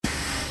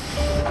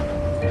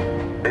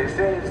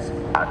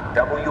a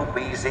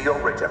WBZ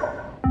original.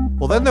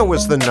 Well, then there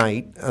was the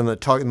night in the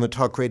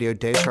talk radio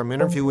days where I'm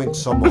interviewing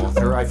some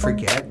author, I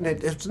forget, and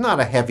it's not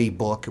a heavy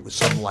book, it was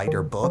some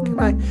lighter book, and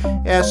I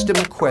asked him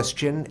a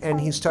question, and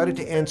he started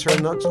to answer,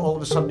 and then all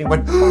of a sudden he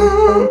went,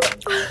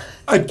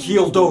 I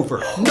keeled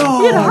over.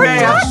 No,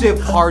 massive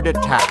heart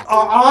attack.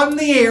 On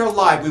the air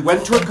live. We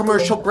went to a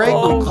commercial break.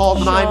 We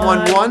called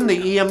 911. The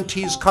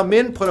EMTs come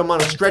in, put him on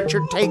a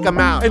stretcher, take him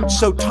out. And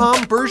so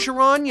Tom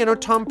Bergeron, you know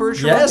Tom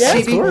Bergeron?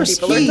 Yes, of course.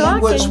 He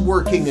was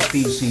working at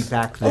BZ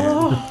back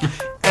then.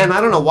 And I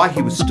don't know why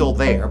he was still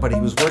there, but he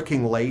was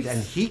working late,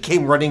 and he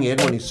came running in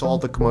when he saw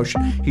the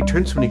commotion. He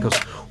turns to me and he goes,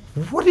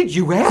 what did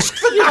you ask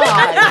the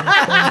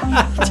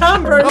guy?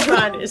 Tom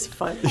Bergeron is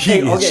fun.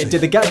 Okay,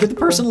 did the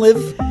person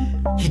live?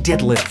 He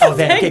did live. Oh,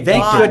 thank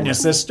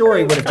goodness. This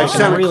story would have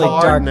taken a really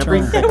dark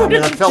turn. I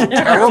mean, I felt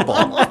terrible.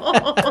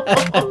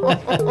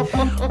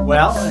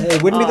 Well,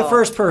 it wouldn't be the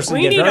first person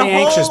to get very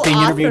anxious being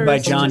interviewed by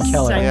Jon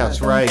Keller. Yeah,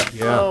 that's right.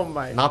 Yeah. Oh,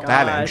 my Not God.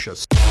 that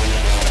anxious.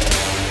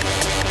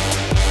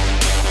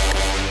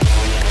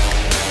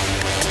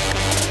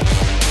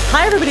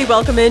 Hi, everybody.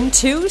 Welcome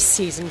into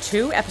Season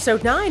 2,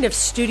 Episode 9 of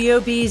Studio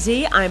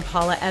BZ. I'm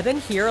Paula Ebben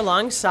here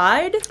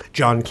alongside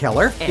Jon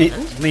Keller. and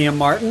Liam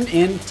Martin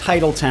in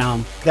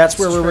Titletown. That's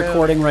where we're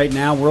recording right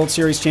now. World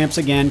Series champs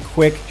again.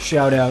 Quick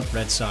shout out,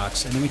 Red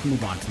Sox. And then we can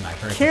move on from that.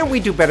 Can't we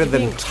do better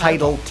than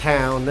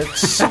Titletown?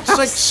 It's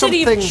like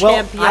City something... of Well,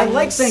 Champions. I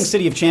like saying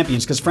City of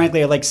Champions because,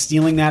 frankly, I like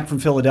stealing that from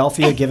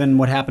Philadelphia, given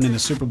what happened in the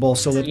Super Bowl.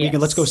 So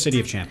let's go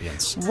City of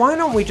Champions. Why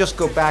don't we just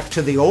go back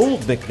to the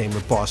old nickname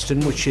of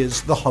Boston, which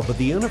is the hub of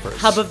the universe?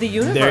 Hub of the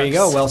universe. There you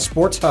go. Well,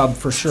 sports hub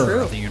for sure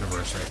True. of the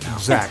universe right now.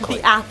 Exactly.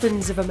 The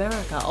Athens of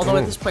America. Although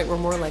at this point we're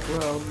more like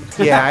Rome.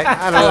 Yeah,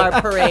 I don't All know.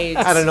 our parades.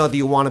 I don't know that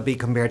you want to be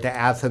compared to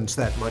Athens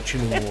that much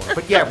anymore.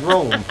 But yeah,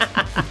 Rome.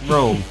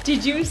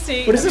 Did you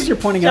see? What is this you're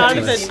pointing out to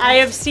Jonathan, us? I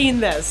have seen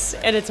this,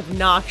 and it's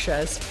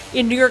obnoxious.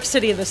 In New York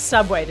City, in the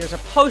subway, there's a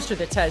poster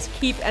that says,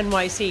 Keep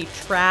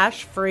NYC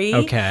trash free.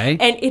 Okay.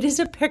 And it is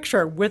a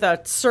picture with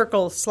a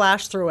circle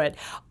slash through it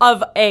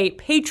of a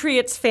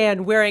Patriots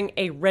fan wearing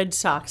a Red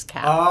Sox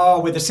cap.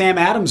 Oh, with the Sam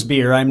Adams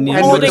beer. I'm And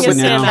Holding with a the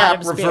Sam cap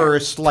Adams beer.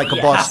 reversed like a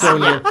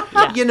Bostonian.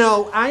 You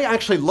know, I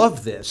actually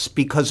love this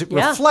because it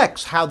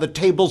reflects how the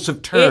tables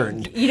have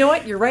turned. You know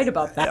what? You're right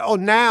about that. Oh,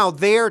 now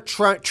they're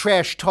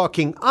trash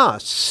talking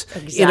us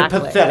in a Exactly.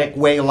 pathetic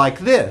way like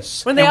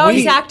this. When they And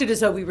always we- acted as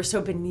though we were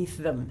so beneath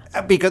them.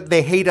 Because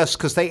they hate us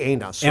because they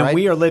ain't us, And right?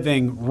 we are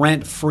living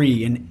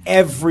rent-free in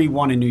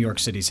everyone in New York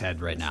City's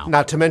head right now.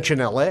 Not to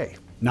mention L.A.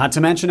 Not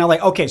to mention LA.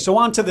 Okay, so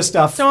on to the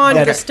stuff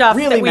That that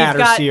really we've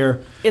matters got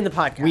here. in the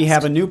podcast. We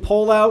have a new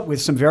poll out with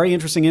some very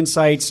interesting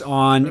insights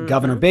on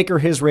Governor Baker,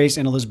 his race,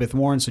 and Elizabeth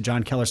Warren. So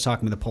Jon Keller's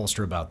talking with the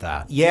pollster about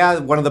that. Yeah,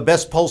 one of the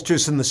best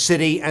pollsters in the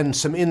city, and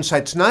some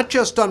insights, not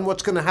just on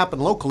what's going to happen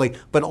locally,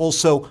 but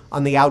also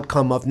on the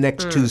outcome of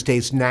next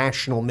Tuesday's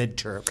national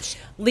midterms.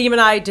 Liam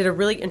and I did a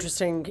really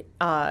interesting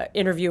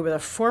interview with a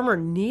former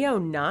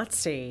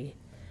neo-Nazi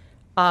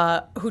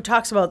who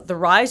talks about the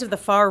rise of the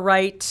far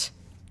right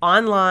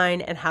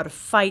online and how to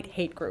fight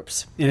hate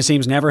groups. And it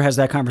seems never has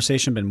that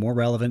conversation been more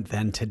relevant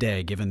than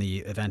today, given the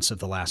events of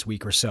the last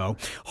week or so.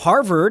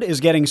 Harvard is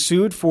getting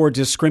sued for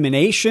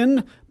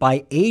discrimination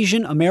by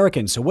Asian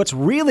Americans. So what's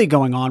really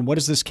going on? What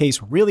is this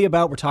case really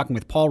about? We're talking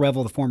with Paul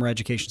Reville, the former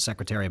education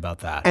secretary, about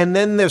that. And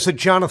then there's a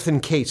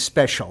Jonathan Case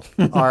special,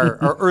 our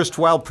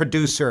erstwhile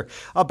producer,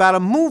 about a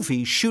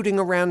movie shooting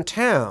around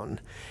town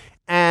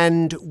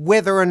and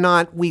whether or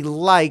not we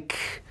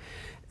like...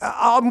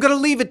 I'm going to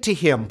leave it to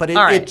him, but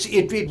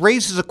it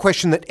raises a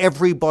question that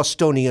every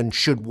Bostonian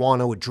should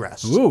want to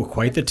address. Ooh,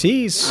 quite the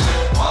tease.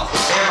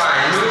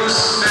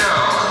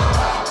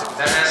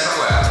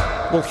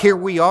 Well, here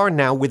we are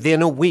now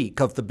within a week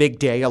of the big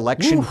day,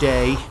 Election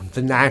Day.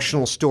 The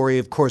national story,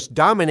 of course,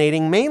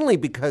 dominating mainly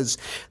because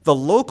the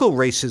local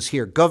races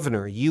here,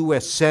 governor,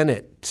 U.S.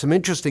 Senate, some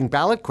interesting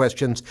ballot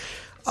questions,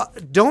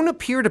 don't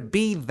appear to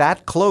be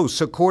that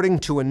close, according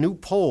to a new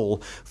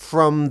poll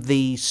from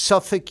the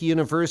Suffolk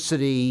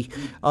University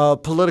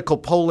Political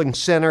Polling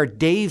Center.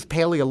 David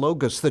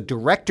Paleologos, the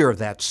director of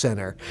that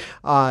center,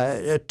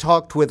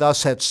 talked with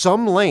us at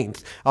some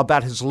length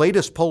about his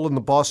latest poll in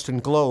the Boston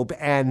Globe,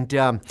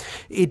 and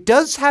it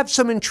does have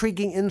some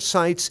intriguing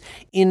insights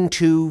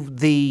into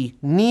the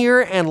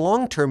near and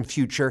long-term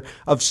future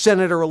of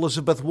Senator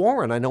Elizabeth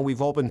Warren. I know we've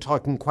all been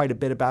talking quite a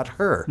bit about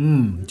her.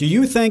 Do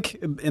you think,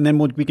 and then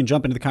we can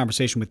jump into the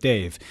conversation with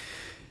Dave,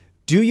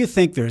 do you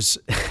think there's,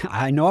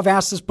 I know I've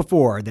asked this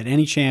before, that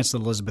any chance that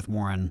Elizabeth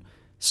Warren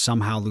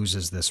somehow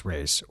loses this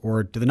race?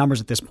 Or do the numbers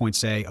at this point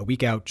say a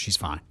week out, she's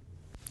fine?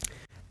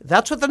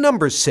 That's what the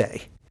numbers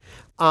say.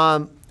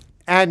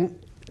 And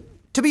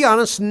To be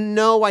honest,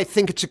 no, I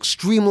think it's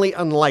extremely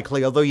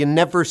unlikely, although you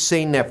never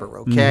say never,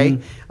 okay?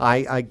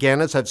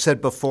 Again, as I've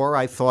said before,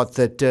 I thought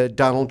that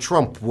Donald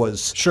Trump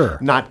was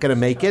not going to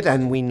make it,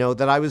 and we know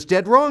that I was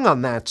dead wrong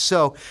on that.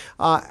 So,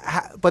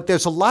 but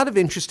there's a lot of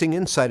interesting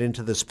insight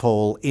into this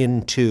poll,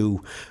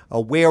 into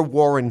where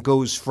Warren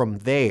goes from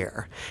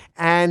there.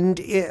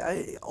 And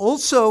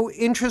also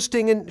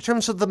interesting in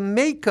terms of the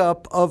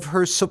makeup of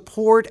her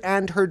support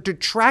and her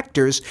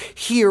detractors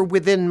here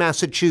within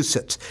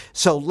Massachusetts.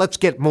 So let's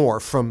get more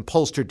from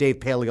pollster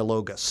David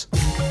Paleologos.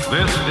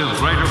 This is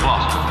Greater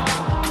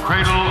Boston,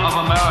 cradle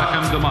of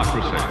American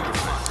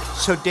democracy.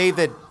 So,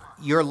 David,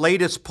 your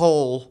latest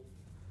poll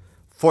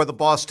for the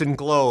Boston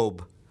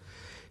Globe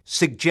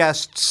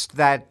suggests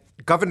that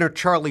Governor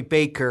Charlie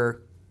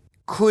Baker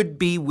could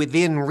be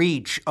within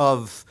reach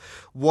of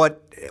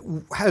what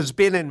has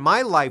been in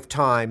my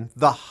lifetime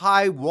the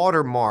high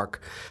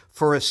watermark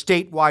for a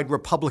statewide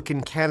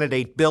Republican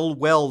candidate, Bill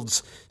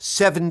Weld's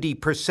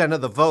 70%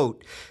 of the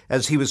vote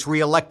as he was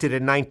reelected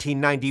in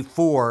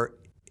 1994.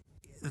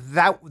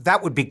 That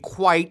would be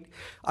quite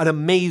an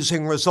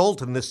amazing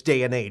result in this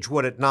day and age,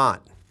 would it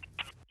not?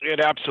 It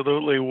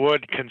absolutely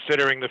would,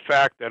 considering the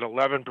fact that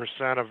 11%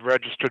 of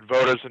registered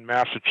voters in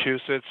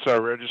Massachusetts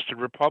are registered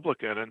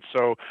Republican. And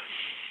so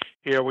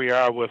here we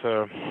are with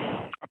a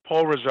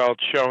poll result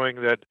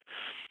showing that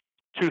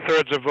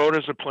 2/3 of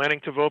voters are planning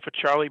to vote for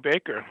Charlie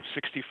Baker,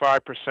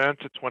 65%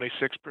 to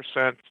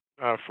 26%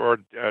 for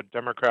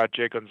Democrat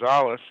Jay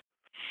Gonzalez.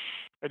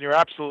 And you're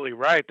absolutely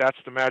right. That's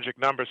the magic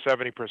number,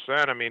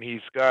 70%. I mean,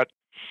 he's got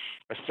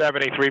a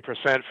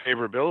 73%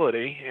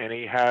 favorability, and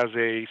he has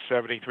a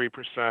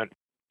 73%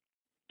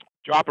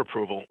 job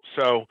approval.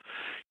 So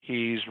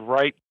he's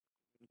right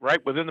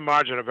within the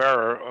margin of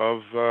error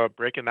of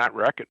breaking that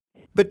record.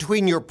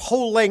 Between your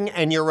polling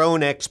and your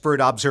own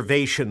expert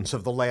observations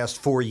of the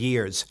last 4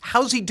 years,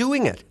 how's he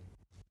doing it?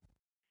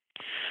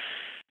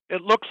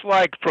 It looks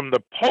like from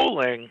the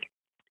polling,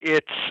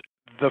 it's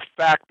the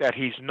fact that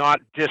he's not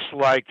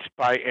disliked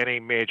by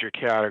any major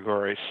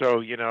category.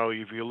 So, you know,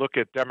 if you look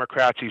at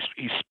Democrats,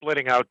 he's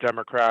splitting out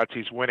Democrats.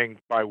 He's winning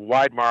by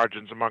wide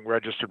margins among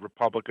registered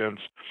Republicans,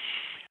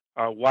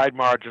 wide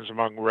margins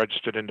among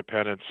registered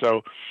independents.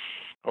 So,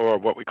 or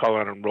what we call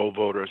unenrolled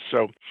voters.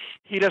 So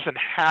he doesn't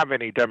have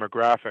any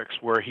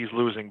demographics where he's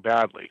losing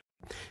badly.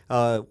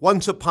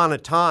 Once upon a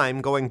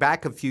time, going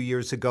back a few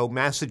years ago,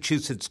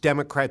 Massachusetts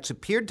Democrats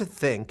appeared to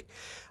think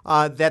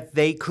that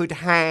they could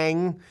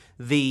hang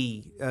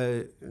the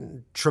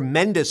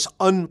tremendous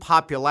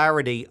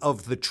unpopularity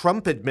of the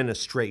Trump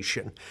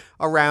administration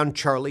around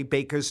Charlie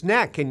Baker's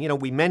neck. And, you know,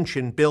 we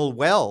mentioned Bill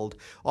Weld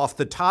off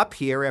the top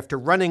here. After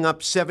running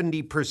up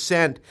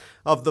 70%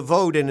 of the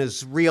vote in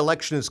his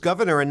reelection as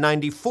governor in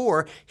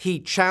 94, he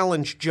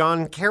challenged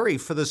Jon Keller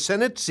for the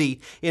Senate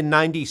seat in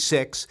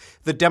 96.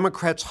 The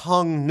Democrats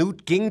hung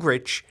Newt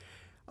Gingrich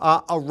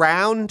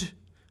around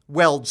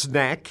Weld's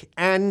neck,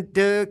 and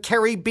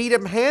Kerry beat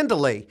him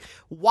handily.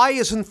 Why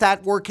isn't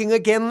that working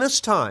again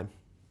this time?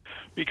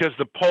 Because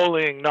the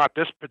polling, not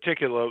this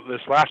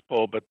last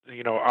poll, but,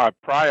 you know, our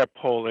prior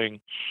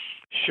polling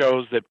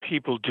shows that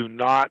people do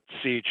not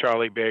see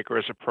Charlie Baker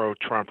as a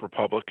pro-Trump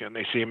Republican.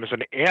 They see him as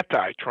an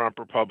anti-Trump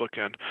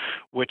Republican,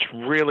 which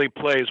really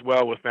plays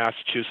well with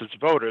Massachusetts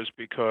voters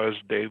because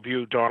they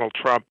view Donald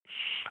Trump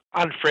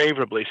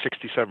unfavorably,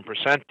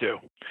 67% do.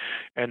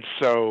 And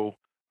so,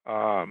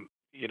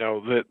 you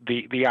know,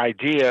 the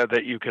idea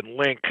that you can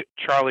link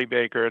Charlie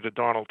Baker to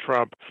Donald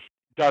Trump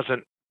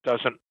doesn't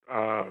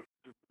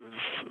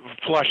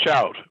flush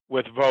out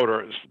with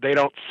voters. They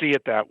don't see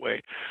it that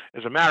way.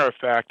 As a matter of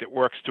fact, it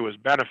works to his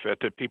benefit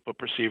that people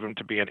perceive him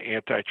to be an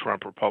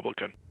anti-Trump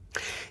Republican.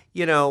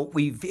 You know,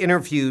 we've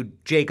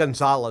interviewed Jay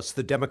Gonzalez,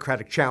 the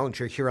Democratic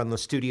challenger, here on the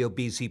Studio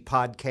BZ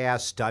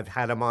podcast. I've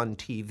had him on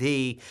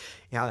TV.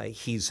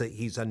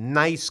 He's a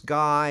nice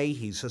guy.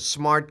 He's a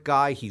smart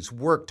guy. He's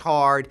worked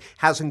hard,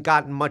 hasn't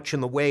gotten much in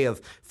the way of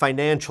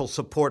financial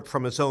support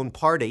from his own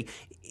party.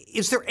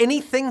 Is there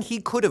anything he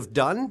could have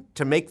done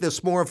to make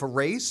this more of a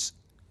race?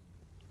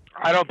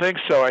 I don't think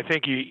so. I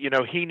think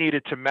he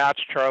needed to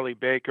match Charlie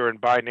Baker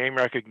and buy name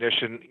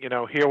recognition. You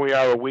know, here we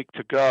are a week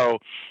to go.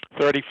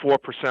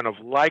 34% of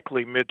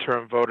likely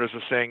midterm voters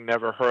are saying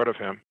never heard of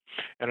him,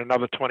 and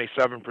another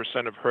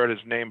 27% have heard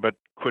his name but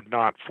could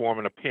not form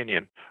an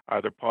opinion,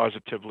 either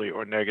positively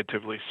or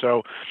negatively.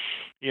 So,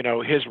 you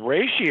know, his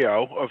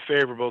ratio of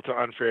favorable to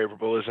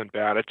unfavorable isn't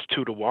bad. It's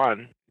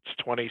 2-to-1. It's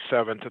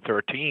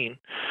 27-13,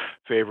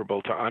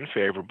 favorable to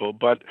unfavorable,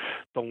 but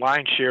the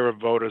lion's share of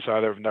voters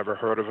either have never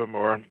heard of him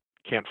or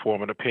can't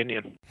form an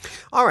opinion.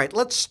 All right,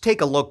 let's take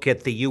a look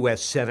at the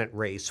U.S. Senate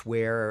race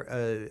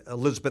where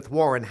Elizabeth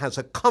Warren has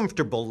a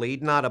comfortable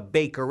lead, not a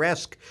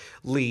Baker-esque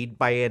lead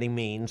by any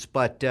means,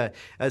 but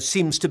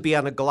seems to be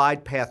on a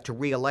glide path to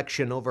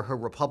re-election over her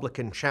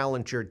Republican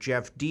challenger,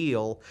 Jeff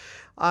Deal.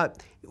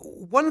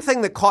 One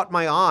thing that caught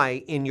my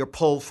eye in your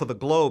poll for the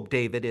Globe,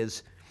 David,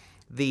 is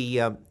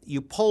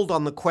you polled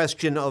on the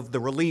question of the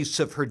release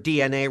of her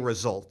DNA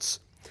results,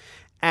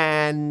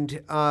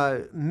 and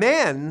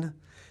men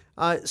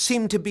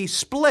seem to be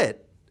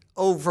split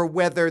over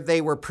whether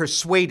they were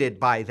persuaded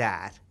by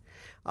that.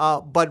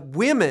 But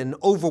women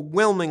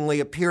overwhelmingly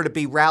appear to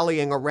be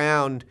rallying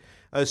around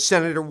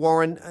Senator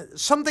Warren,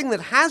 something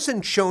that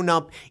hasn't shown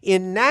up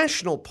in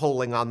national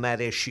polling on that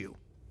issue.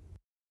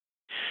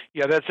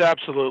 Yeah, that's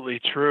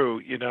absolutely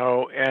true.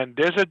 And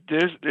there's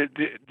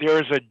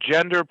a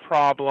gender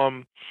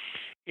problem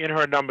in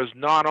her numbers,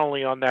 not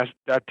only on that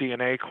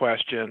DNA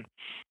question.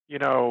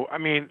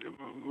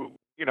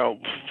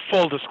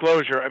 Full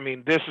disclosure.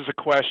 This is a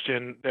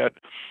question that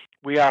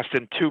we asked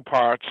in two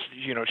parts.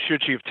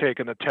 Should she have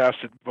taken the test?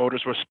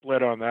 Voters were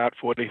split on that,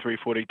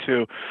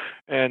 43-42.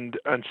 And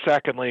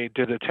secondly,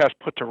 did the test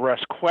put to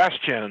rest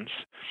questions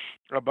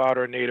about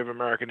her Native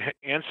American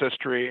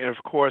ancestry? And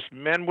of course,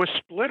 men were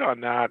split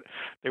on that.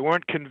 They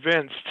weren't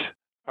convinced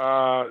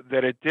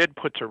that it did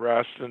put to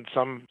rest, and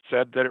some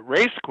said that it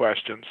raised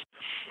questions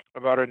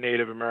about her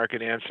Native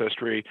American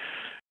ancestry.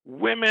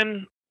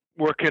 Women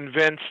were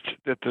convinced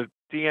that the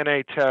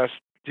DNA test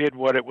did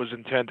what it was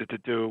intended to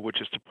do, which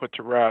is to put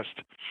to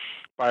rest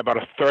by about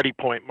a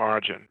 30-point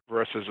margin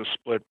versus a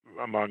split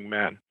among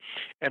men.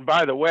 And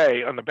by the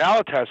way, on the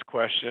ballot test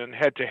question,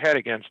 head-to-head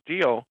against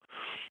Deal,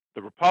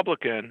 the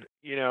Republican,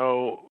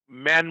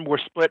 men were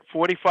split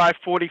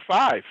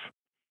 45-45.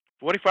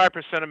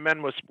 45% of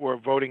men were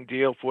voting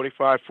Deal,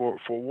 45 for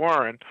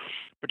Warren,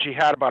 but she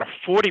had about a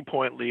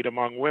 40-point lead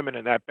among women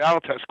in that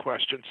ballot test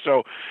question.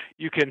 So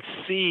you can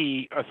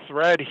see a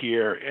thread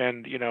here,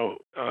 and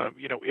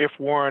if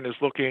Warren is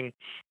looking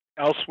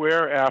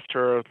elsewhere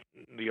after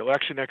the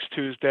election next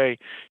Tuesday,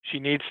 she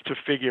needs to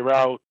figure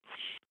out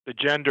the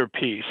gender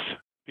piece,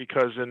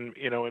 because in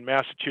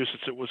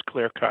Massachusetts it was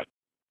clear cut.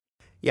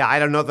 Yeah, I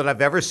don't know that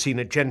I've ever seen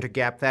a gender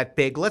gap that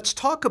big. Let's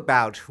talk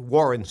about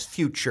Warren's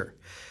future.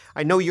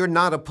 I know you're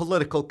not a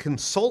political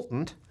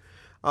consultant,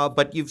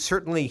 but you've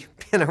certainly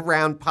been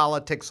around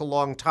politics a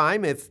long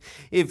time.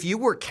 If you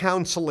were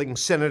counseling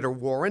Senator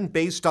Warren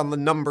based on the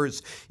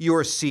numbers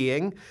you're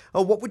seeing,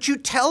 what would you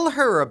tell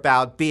her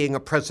about being a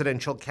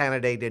presidential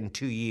candidate in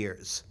 2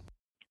 years?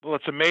 Well,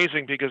 it's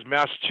amazing because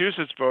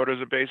Massachusetts voters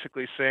are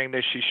basically saying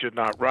that she should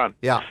not run.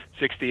 Yeah,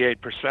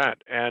 68%,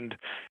 and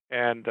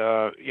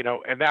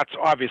that's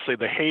obviously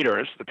the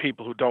haters, the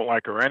people who don't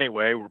like her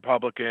anyway,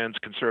 Republicans,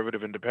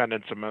 conservative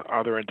independents, and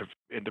other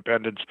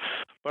independents,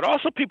 but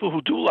also people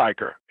who do like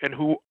her and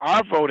who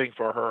are voting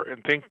for her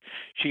and think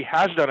she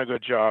has done a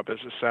good job as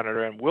a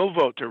senator and will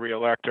vote to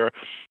reelect her.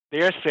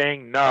 They're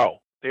saying no.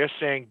 They're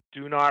saying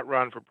do not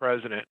run for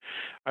president.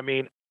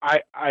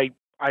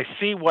 I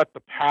see what the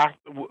path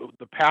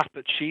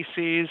that she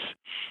sees,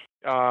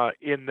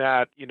 in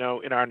that,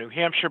 in our New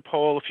Hampshire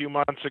poll a few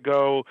months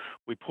ago,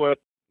 we put,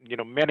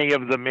 many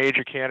of the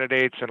major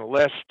candidates in a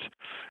list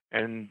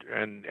and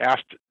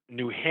asked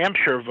New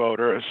Hampshire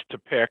voters to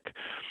pick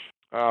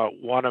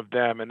one of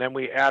them. And then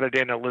we added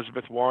in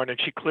Elizabeth Warren,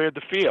 and she cleared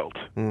the field.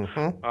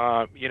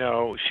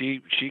 Mm-hmm.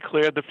 She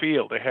cleared the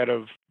field ahead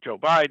of Joe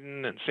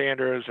Biden and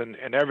Sanders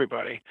and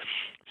everybody.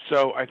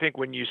 So I think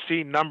when you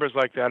see numbers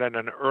like that in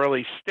an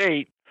early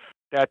state,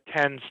 that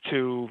tends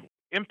to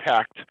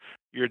impact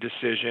your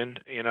decision.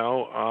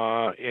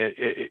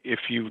 If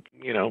she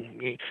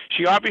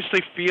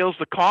obviously feels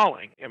the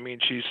calling.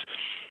 She's,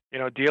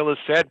 Deal has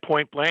said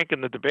point blank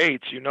in the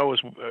debates,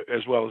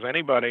 as well as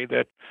anybody,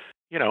 that,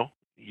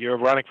 you're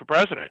running for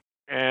president.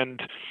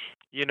 And,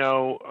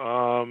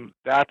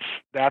 that's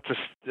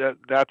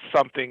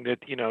something that,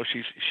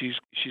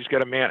 she's got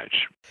to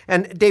manage.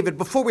 And David,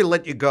 before we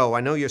let you go,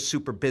 I know you're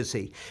super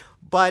busy,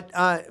 but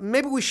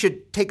maybe we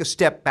should take a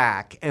step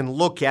back and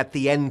look at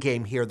the end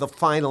game here, the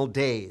final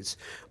days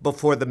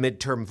before the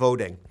midterm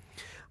voting.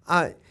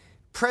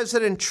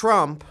 President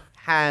Trump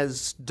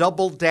has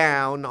doubled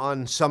down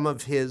on some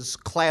of his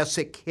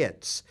classic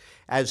hits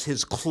as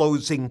his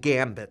closing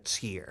gambits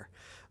here,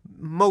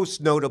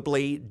 most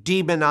notably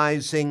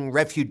demonizing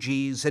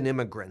refugees and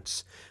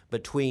immigrants,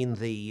 between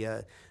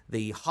the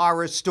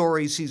horror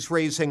stories he's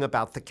raising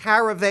about the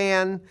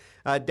caravan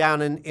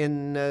down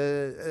in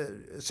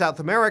South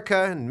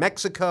America and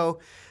Mexico,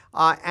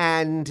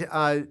 and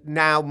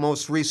now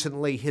most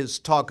recently his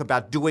talk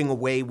about doing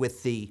away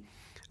with the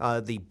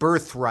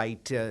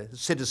birthright,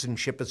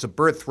 citizenship as a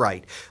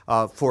birthright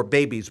for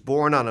babies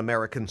born on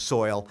American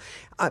soil.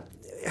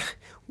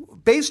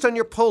 Based on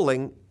your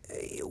polling,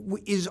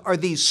 are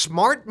these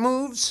smart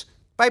moves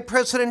by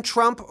President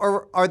Trump,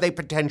 or are they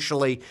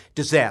potentially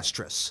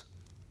disastrous?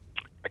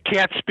 I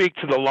can't speak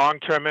to the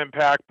long-term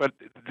impact, but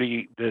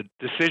the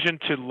decision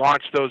to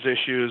launch those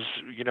issues,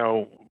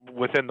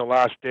 within the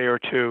last day or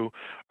two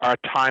are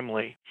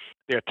timely.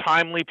 They're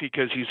timely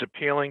because he's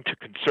appealing to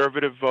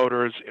conservative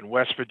voters in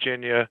West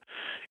Virginia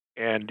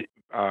and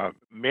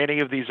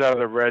many of these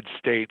other red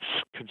states,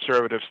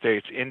 conservative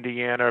states,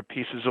 Indiana,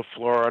 pieces of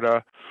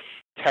Florida,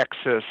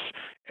 Texas,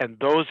 and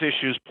those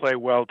issues play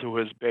well to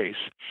his base.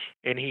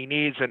 And he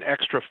needs an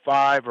extra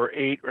 5 or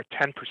 8 or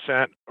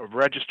 10% of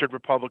registered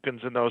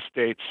Republicans in those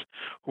states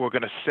who are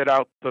going to sit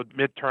out the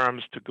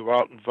midterms to go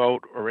out and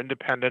vote, or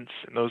independents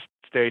in those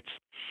states,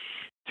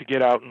 to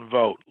get out and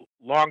vote.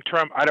 Long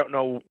term, I don't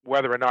know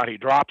whether or not he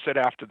drops it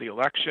after the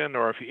election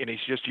or if he's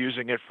just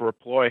using it for a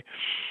ploy.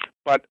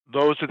 But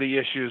those are the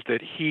issues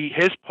that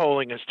his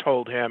polling has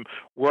told him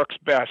works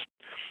best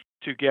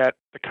to get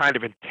the kind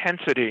of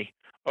intensity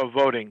of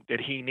voting that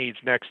he needs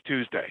next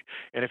Tuesday.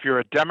 And if you're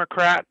a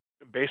Democrat,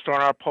 based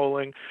on our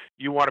polling,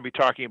 you want to be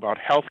talking about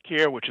health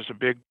care, which is a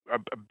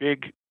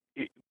big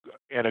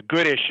and a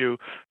good issue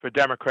for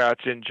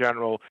Democrats in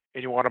general,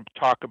 and you want to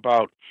talk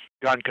about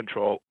gun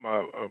control.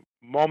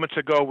 Moments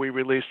ago, we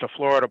released a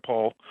Florida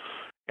poll,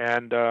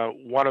 and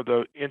one of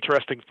the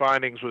interesting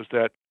findings was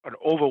that an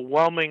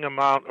overwhelming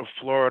amount of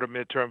Florida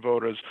midterm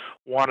voters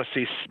want to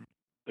see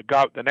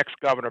the next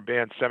governor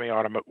ban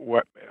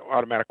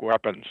semi-automatic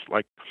weapons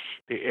like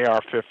the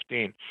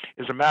AR-15.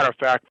 As a matter of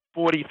fact,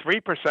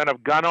 43%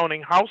 of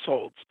gun-owning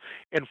households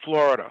in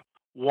Florida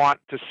want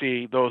to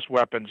see those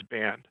weapons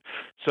banned.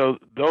 So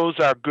those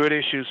are good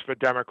issues for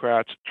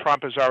Democrats.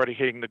 Trump is already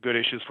hitting the good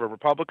issues for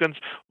Republicans.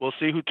 We'll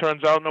see who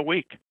turns out in a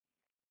week.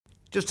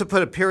 Just to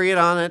put a period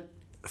on it,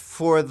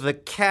 for the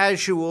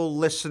casual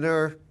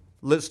listener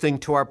listening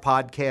to our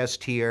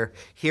podcast here,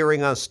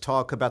 hearing us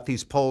talk about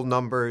these poll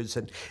numbers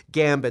and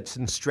gambits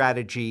and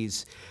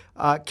strategies,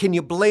 can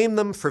you blame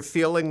them for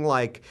feeling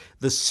like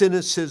the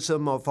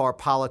cynicism of our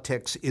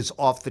politics is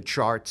off the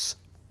charts?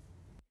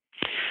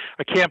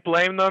 I can't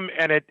blame them,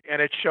 and it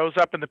shows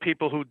up in the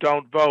people who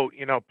don't vote.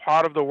 You know,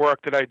 part of the work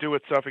that I do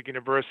at Suffolk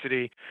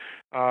University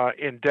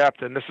in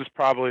depth, and this is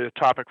probably the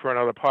topic for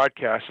another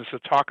podcast, is to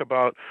talk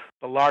about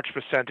the large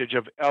percentage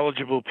of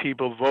eligible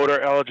people,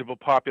 voter-eligible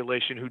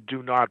population who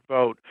do not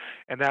vote,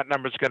 and that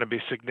number is going to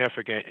be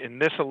significant. In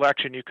this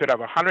election, you could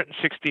have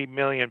 160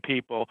 million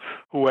people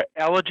who are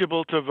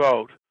eligible to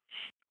vote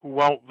who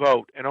won't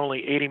vote, and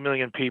only 80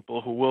 million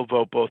people who will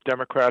vote, both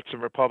Democrats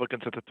and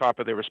Republicans at the top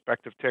of their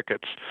respective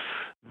tickets.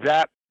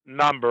 That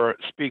number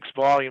speaks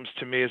volumes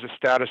to me as a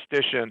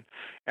statistician,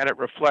 and it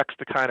reflects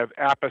the kind of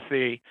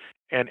apathy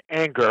and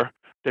anger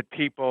that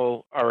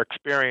people are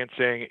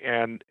experiencing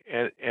and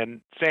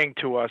saying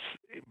to us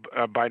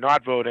by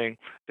not voting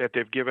that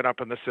they've given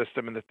up on the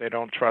system and that they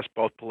don't trust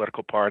both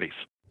political parties.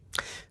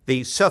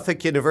 The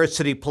Suffolk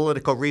University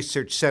Political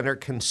Research Center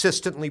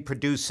consistently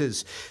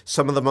produces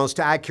some of the most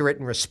accurate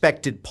and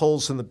respected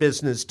polls in the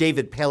business.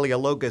 David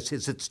Paleologos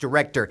is its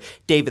director.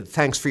 David,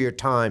 thanks for your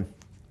time.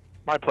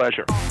 My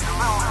pleasure.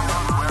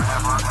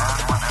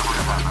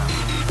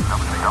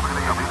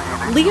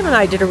 Liam and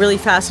I did a really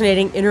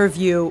fascinating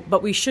interview,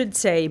 but we should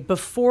say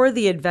before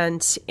the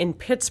events in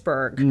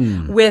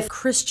Pittsburgh with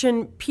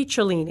Christian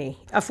Picciolini,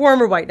 a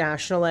former white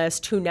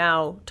nationalist who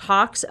now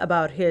talks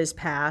about his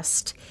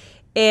past.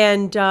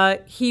 And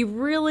he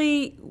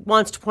really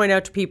wants to point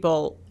out to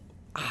people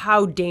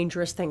how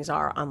dangerous things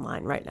are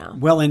online right now.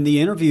 Well, and the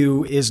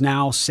interview is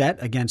now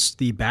set against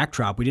the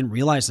backdrop, we didn't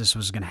realize this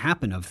was going to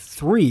happen, of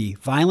 3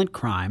 violent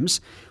crimes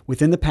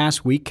within the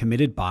past week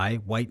committed by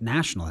white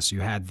nationalists.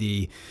 You had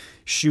the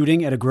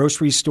shooting at a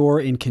grocery store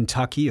in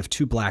Kentucky of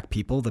 2 black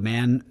people. The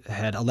man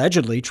had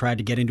allegedly tried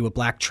to get into a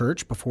black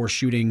church before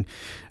shooting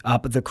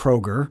up the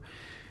Kroger.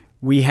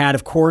 We had,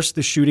 of course,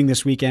 the shooting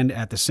this weekend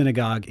at the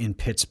synagogue in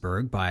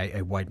Pittsburgh by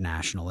a white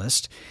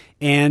nationalist,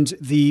 and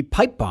the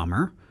pipe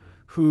bomber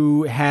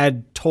who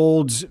had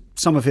told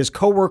some of his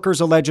coworkers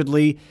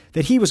allegedly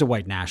that he was a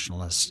white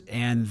nationalist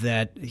and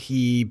that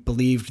he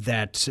believed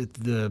that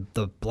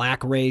the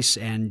black race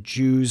and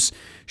Jews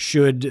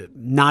should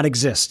not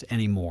exist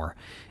anymore.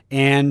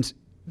 And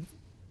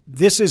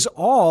this is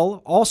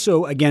all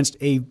also against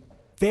a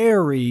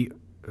very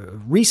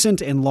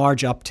recent and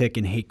large uptick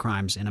in hate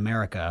crimes in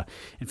America.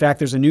 In fact,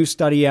 there's a new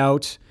study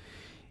out.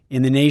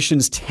 In the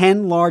nation's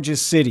 10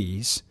 largest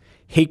cities,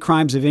 hate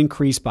crimes have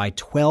increased by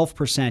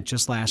 12%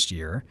 just last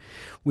year.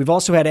 We've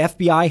also had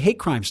FBI hate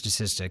crime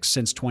statistics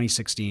since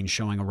 2016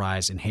 showing a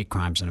rise in hate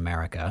crimes in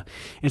America.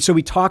 And so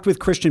we talked with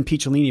Christian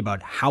Picciolini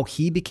about how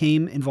he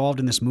became involved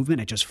in this movement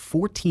at just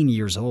 14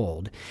 years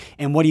old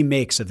and what he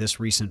makes of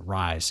this recent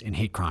rise in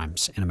hate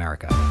crimes in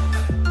America.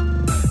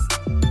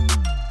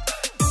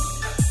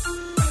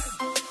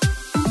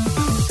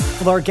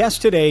 Well, our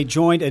guest today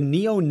joined a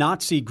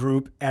neo-Nazi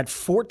group at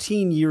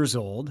 14 years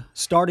old,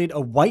 started a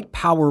white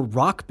power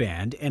rock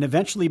band, and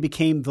eventually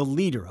became the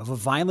leader of a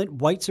violent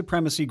white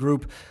supremacy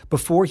group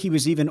before he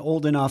was even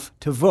old enough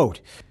to vote.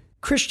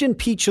 Christian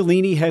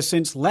Picciolini has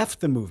since left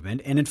the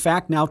movement and, in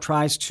fact, now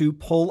tries to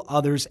pull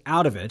others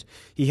out of it.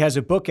 He has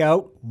a book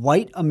out,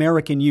 White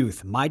American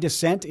Youth, My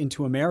Descent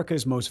into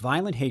America's Most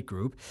Violent Hate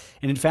Group.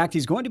 And, in fact,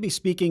 he's going to be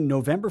speaking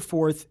November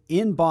 4th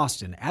in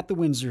Boston at the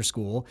Windsor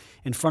School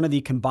in front of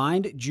the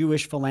Combined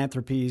Jewish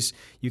Philanthropies.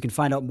 You can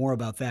find out more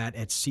about that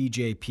at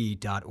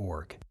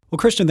cjp.org. Well,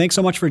 Christian, thanks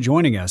so much for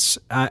joining us.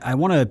 I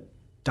want to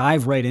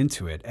dive right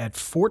into it. At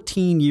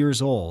 14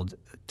 years old,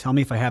 tell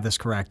me if I have this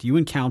correct, you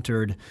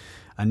encountered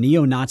a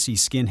neo-Nazi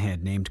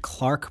skinhead named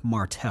Clark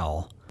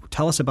Martel.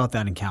 Tell us about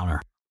that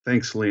encounter.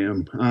 Thanks,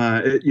 Liam.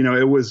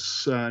 It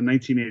was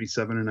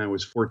 1987, and I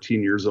was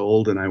 14 years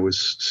old, and I was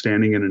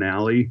standing in an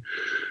alley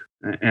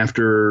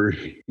after,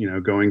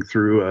 going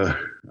through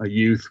a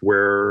youth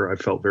where I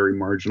felt very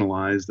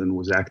marginalized and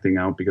was acting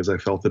out because I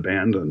felt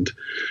abandoned.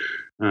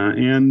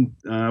 And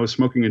I was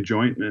smoking a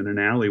joint in an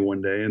alley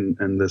one day,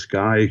 and this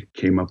guy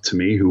came up to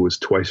me who was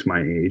twice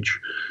my age.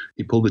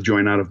 He pulled the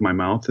joint out of my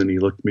mouth and he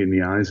looked me in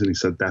the eyes and he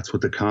said, "That's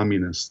what the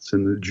communists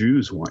and the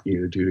Jews want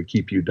you to do to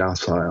keep you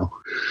docile."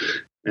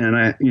 And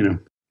I,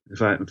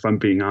 if I'm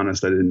being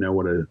honest, I didn't know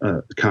what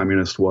a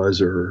communist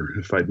was, or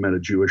if I'd met a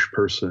Jewish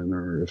person,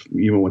 or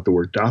even what the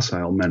word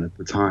docile meant at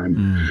the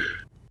time.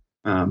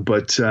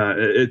 But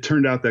it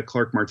turned out that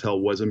Clark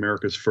Martel was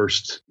America's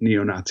first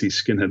neo-Nazi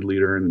skinhead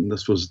leader, and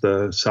this was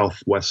the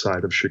southwest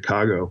side of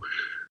Chicago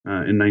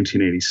in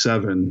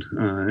 1987.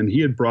 And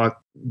he had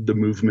brought the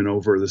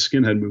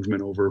skinhead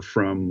movement over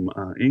from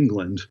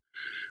England,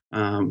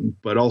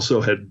 but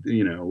also had,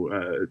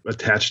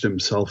 attached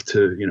himself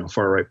to,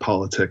 far-right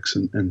politics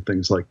and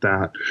things like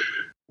that.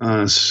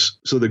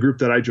 So the group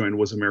that I joined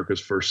was America's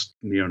first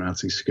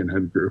neo-Nazi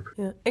skinhead group.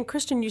 Yeah. And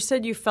Christian, you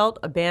said you felt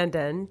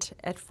abandoned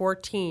at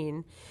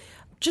 14.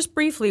 Just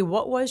briefly,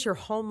 what was your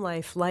home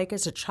life like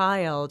as a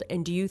child?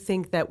 And do you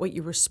think that what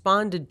you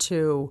responded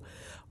to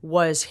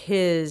was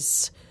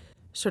his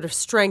sort of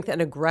strength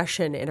and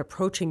aggression in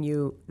approaching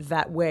you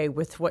that way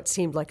with what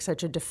seemed like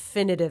such a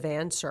definitive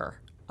answer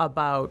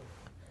about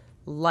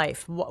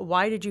life?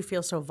 Why did you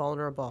feel so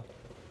vulnerable?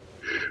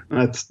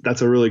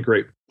 That's a really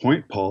great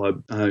point, Paula,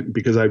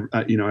 because I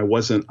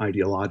wasn't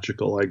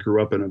ideological. I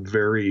grew up in a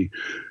very,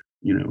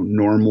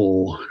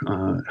 normal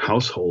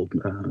household.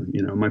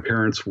 My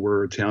parents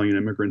were Italian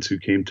immigrants who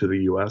came to the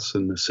U.S.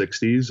 in the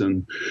 60s,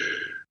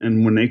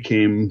 and when they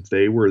came,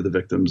 they were the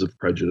victims of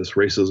prejudice.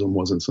 Racism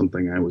wasn't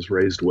something I was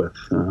raised with,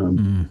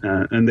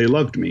 and they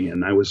loved me,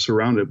 and I was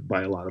surrounded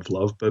by a lot of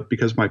love. But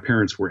because my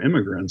parents were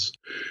immigrants,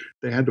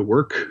 they had to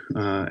work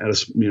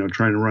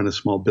trying to run a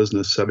small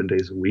business 7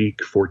 days a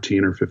week,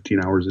 14 or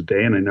 15 hours a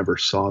day, and I never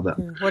saw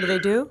them. What do they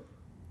do?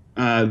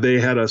 They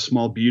had a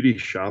small beauty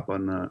shop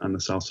on the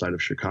south side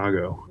of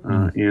Chicago,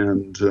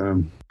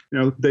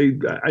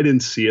 I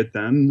didn't see it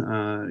then.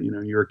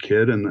 You're a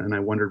kid, and I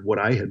wondered what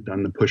I had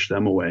done to push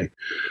them away.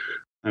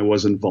 I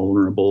wasn't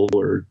vulnerable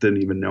or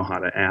didn't even know how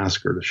to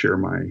ask or to share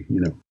my,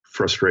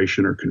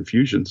 frustration or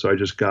confusion. So I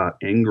just got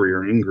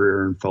angrier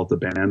and felt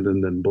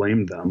abandoned and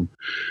blamed them.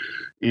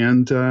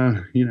 And,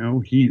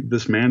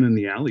 this man in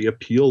the alley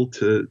appealed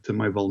to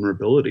my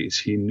vulnerabilities.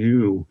 He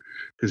knew,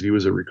 because he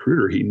was a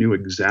recruiter, he knew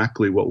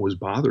exactly what was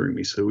bothering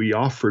me. So he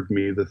offered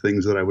me the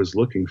things that I was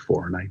looking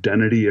for: an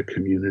identity, a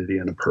community,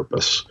 and a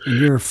purpose. And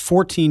you're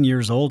 14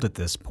 years old at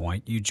this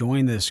point. You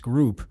joined this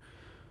group.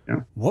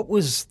 Yeah. What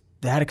was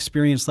that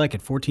experience like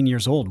at 14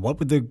 years old? What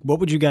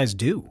would you guys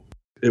do?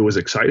 It was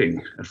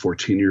exciting. At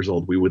 14 years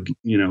old, we would,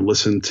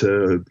 listen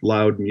to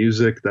loud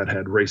music that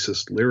had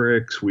racist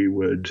lyrics. We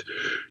would,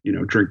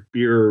 drink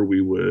beer.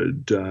 We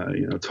would,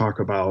 talk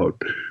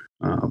about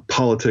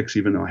politics,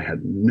 even though I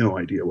had no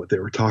idea what they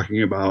were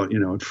talking about.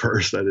 At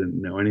first, I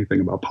didn't know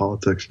anything about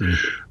politics. It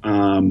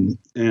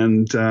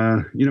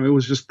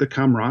was just, the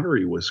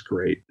camaraderie was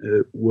great.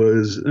 It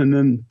was, and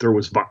then there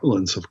was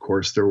violence, of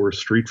course. There were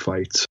street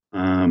fights.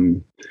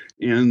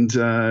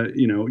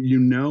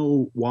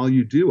 While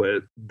you do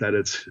it, that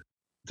it's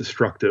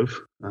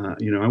destructive.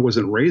 I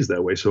wasn't raised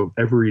that way. So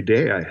every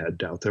day I had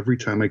doubts. Every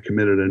time I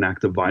committed an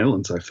act of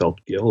violence, I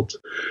felt guilt.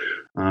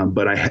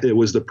 But it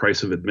was the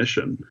price of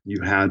admission.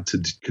 You had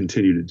to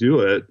continue to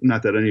do it.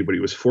 Not that anybody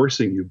was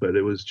forcing you, but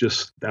it was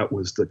just, that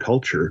was the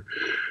culture.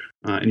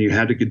 And you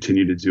had to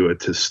continue to do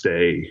it to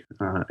stay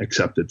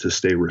accepted, to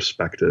stay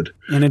respected.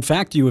 And in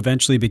fact, you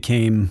eventually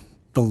became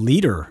the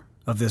leader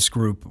of this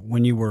group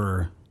when you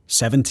were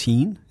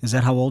 17? Is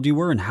that how old you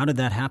were? And how did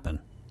that happen?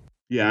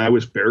 Yeah, I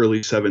was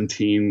barely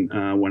 17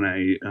 when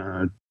I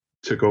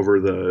took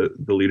over the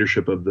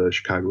leadership of the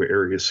Chicago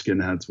area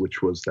skinheads,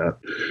 which was that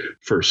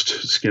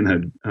first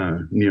skinhead,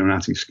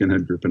 neo-Nazi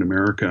skinhead group in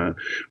America.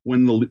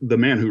 When the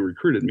man who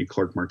recruited me,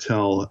 Clark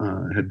Martel,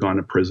 had gone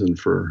to prison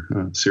for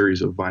a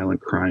series of violent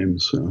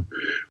crimes,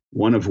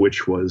 one of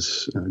which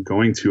was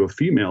going to a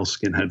female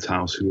skinhead's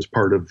house who was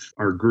part of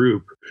our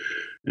group.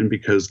 And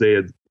because they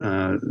had,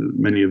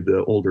 many of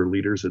the older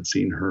leaders had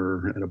seen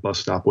her at a bus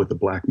stop with a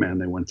black man,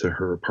 they went to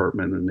her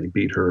apartment and they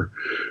beat her.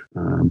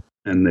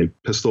 And they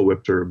pistol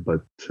whipped her,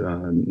 but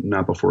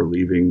not before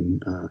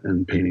leaving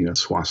and painting a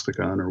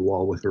swastika on her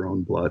wall with her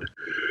own blood.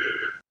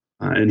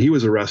 And he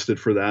was arrested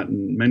for that,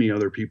 and many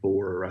other people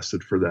were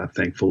arrested for that,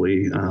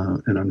 thankfully.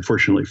 And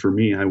unfortunately for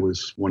me, I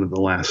was one of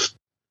the last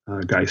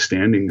guys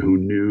standing who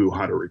knew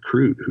how to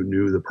recruit, who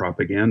knew the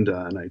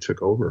propaganda, and I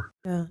took over.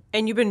 Yeah.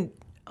 And you've been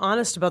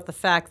honest about the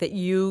fact that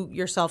you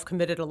yourself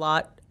committed a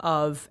lot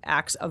of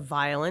acts of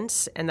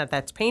violence and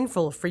that's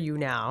painful for you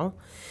now.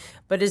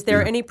 But is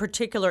there any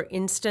particular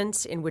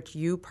instance in which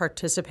you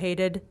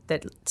participated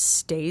that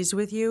stays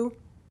with you?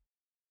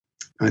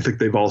 I think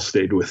they've all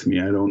stayed with me.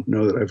 I don't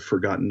know that I've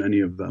forgotten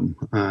any of them.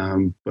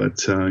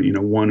 But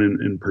one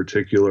in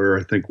particular,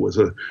 I think was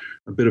a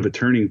bit of a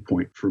turning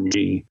point for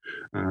me.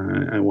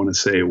 I want to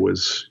say it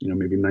was,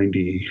 maybe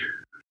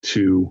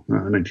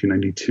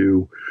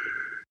 1992.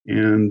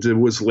 And it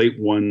was late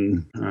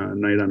one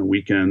night on a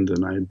weekend,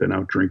 and I had been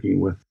out drinking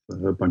with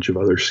a bunch of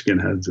other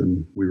skinheads,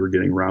 and we were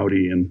getting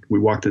rowdy. And we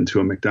walked into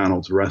a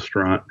McDonald's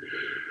restaurant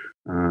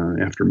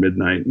after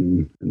midnight,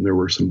 and there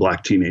were some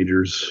black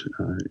teenagers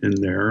in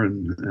there,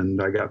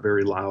 and I got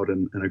very loud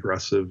and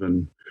aggressive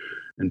and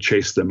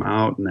chased them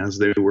out. And as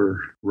they were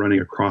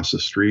running across the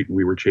street and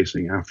we were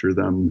chasing after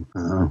them,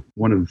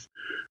 one of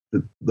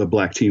the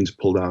black teens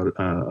pulled out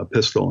a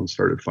pistol and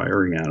started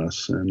firing at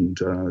us, and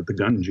the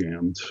gun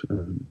jammed,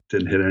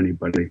 didn't hit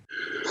anybody.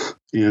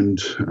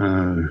 And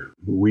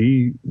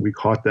we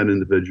caught that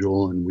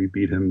individual and we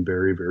beat him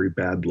very, very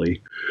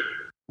badly.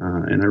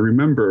 And I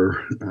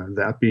remember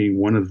that being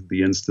one of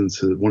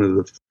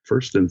the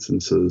first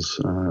instances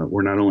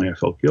where not only I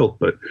felt guilt,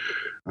 but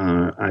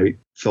I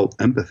felt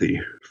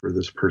empathy for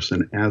this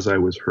person as I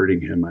was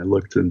hurting him. I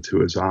looked into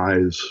his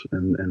eyes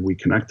and we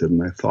connected.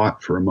 And I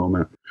thought for a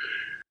moment,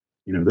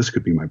 this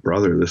could be my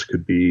brother. This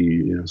could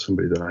be,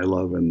 somebody that I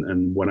love.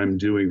 And what I'm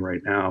doing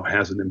right now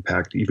has an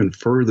impact even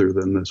further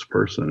than this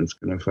person. It's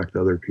going to affect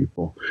other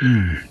people.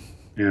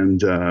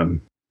 And,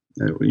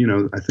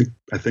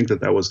 I think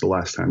that was the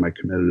last time I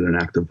committed an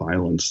act of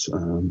violence.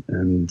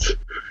 And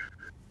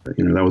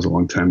that was a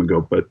long time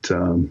ago, but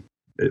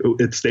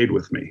it stayed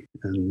with me,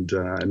 and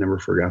I never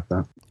forgot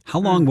that. How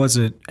long was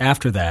it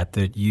after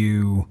that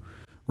you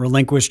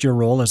relinquished your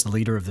role as the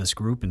leader of this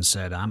group and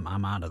said, I'm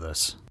out of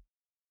this?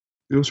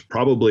 It was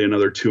probably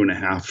another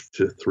 2.5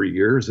 to 3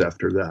 years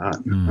after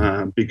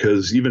that,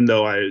 because even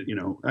though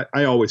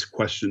I always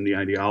questioned the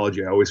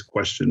ideology, I always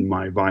questioned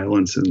my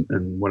violence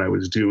and what I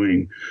was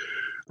doing.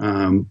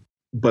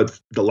 But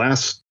the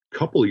last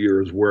couple of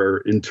years where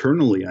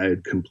internally I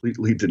had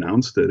completely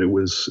denounced it, it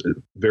was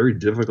very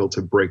difficult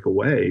to break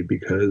away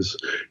because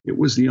it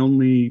was the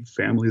only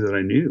family that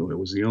I knew. It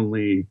was the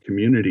only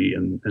community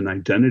and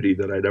identity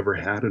that I'd ever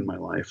had in my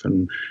life.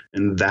 And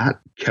that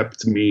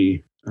kept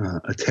me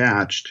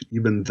attached,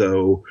 even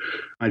though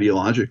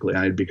ideologically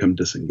I had become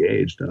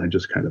disengaged, and I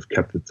just kind of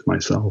kept it to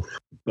myself.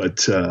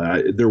 But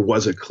there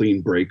was a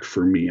clean break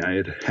for me.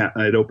 I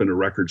had opened a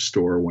record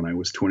store when I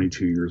was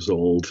 22 years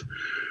old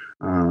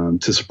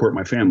to support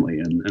my family,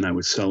 and I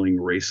was selling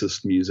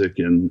racist music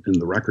in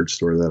the record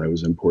store that I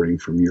was importing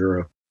from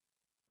Europe.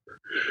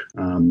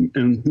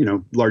 And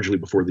largely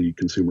before the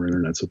consumer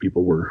internet, so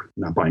people were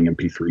not buying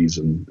MP3s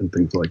and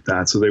things like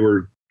that. So they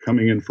were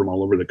coming in from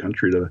all over the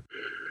country to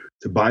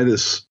buy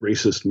this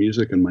racist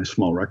music in my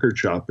small record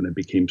shop, and it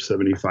became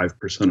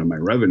 75% of my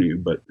revenue.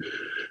 But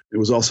it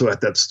was also at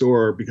that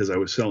store, because I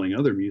was selling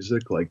other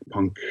music like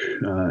punk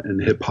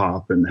and hip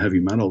hop and heavy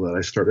metal, that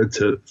I started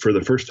to, for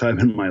the first time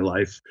in my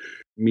life,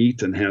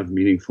 meet and have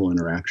meaningful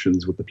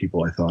interactions with the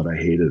people I thought I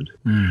hated.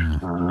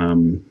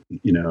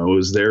 It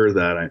was there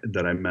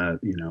that I met,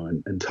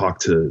 and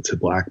talked to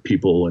Black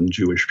people and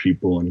Jewish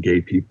people and gay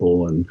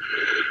people, and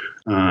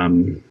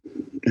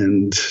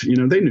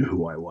they knew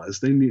who I was.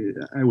 They knew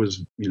I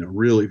was,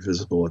 really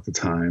visible at the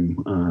time.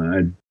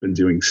 I'd been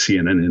doing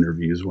CNN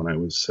interviews when I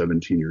was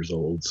 17 years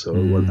old, so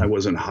I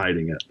wasn't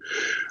hiding it.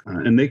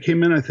 And they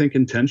came in, I think,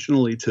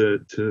 intentionally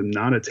to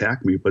not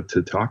attack me, but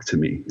to talk to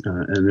me.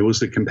 And it was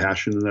the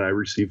compassion that I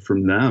received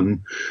from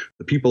them,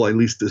 the people I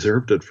least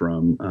deserved it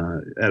from,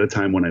 at a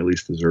time when I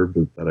least deserved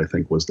it, that I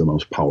think was the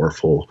most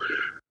powerful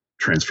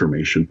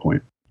transformation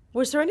point.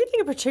 Was there anything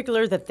in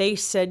particular that they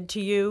said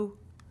to you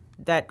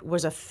that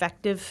was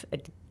effective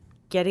at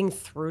getting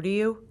through to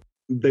you?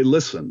 They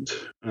listened,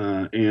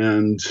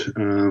 and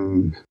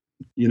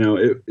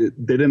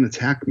they didn't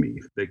attack me.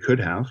 They could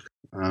have,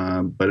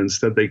 but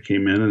instead they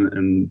came in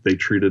and they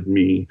treated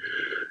me,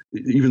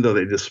 even though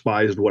they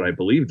despised what I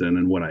believed in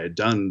and what I had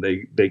done.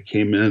 They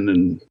came in,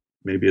 and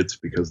maybe it's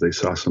because they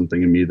saw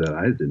something in me that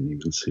I didn't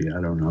even see.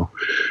 I don't know.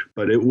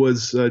 But it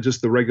was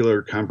just the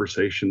regular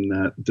conversation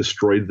that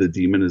destroyed the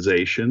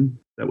demonization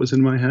that was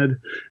in my head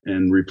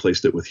and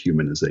replaced it with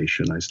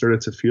humanization. I started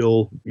to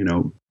feel,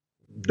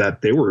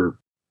 that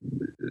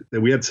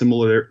we had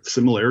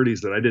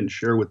similarities that I didn't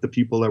share with the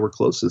people that were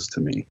closest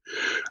to me.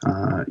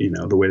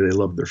 The way they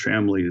loved their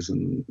families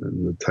and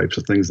the types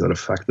of things that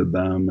affected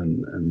them.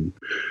 And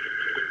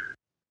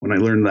when I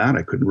learned that,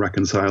 I couldn't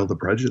reconcile the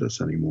prejudice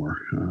anymore.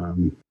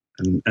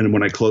 And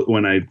when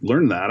I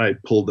learned that, I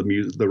pulled the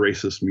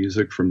racist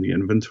music from the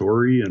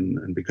inventory,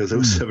 and because it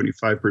was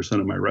 75%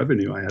 of my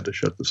revenue, I had to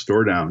shut the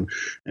store down.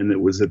 And it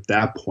was at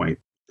that point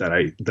that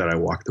I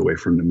walked away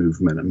from the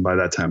movement. And by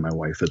that time, my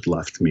wife had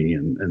left me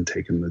and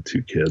taken the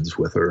 2 kids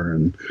with her.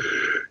 And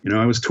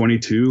I was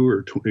 22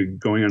 or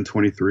going on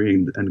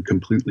 23 and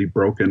completely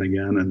broken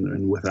again,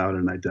 and without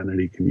an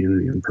identity,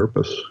 community, and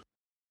purpose.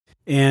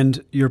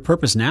 And your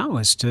purpose now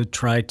is to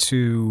try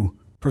to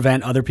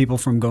prevent other people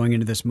from going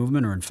into this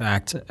movement, or in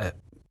fact,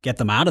 get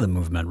them out of the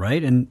movement,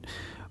 right? And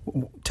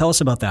tell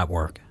us about that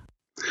work.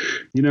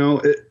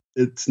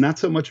 It's not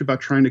so much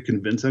about trying to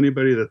convince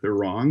anybody that they're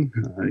wrong,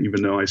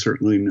 even though I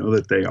certainly know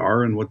that they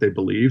are and what they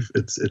believe.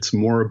 It's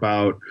more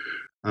about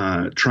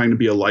trying to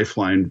be a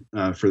lifeline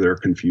for their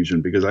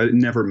confusion, because I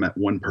never met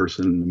one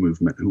person in the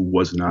movement who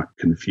was not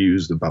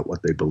confused about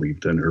what they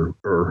believed in,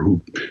 or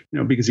who,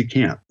 because you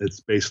can't. It's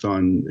based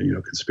on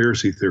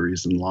conspiracy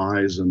theories and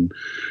lies and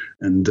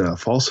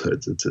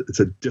falsehoods. It's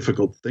a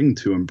difficult thing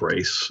to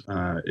embrace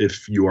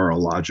if you are a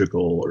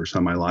logical or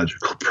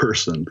semi-logical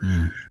person.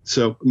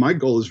 So my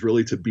goal is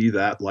really to be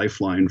that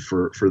lifeline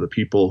for the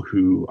people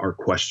who are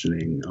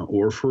questioning,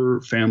 or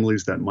for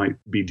families that might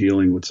be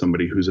dealing with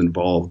somebody who's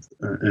involved,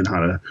 and how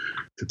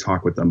to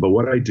talk with them. But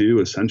what I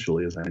do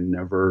essentially is I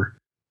never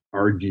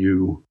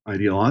argue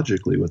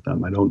ideologically with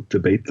them. I don't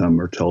debate them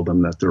or tell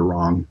them that they're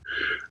wrong.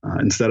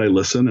 Instead, I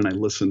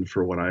listen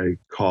for what I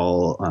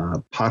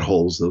call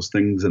potholes, those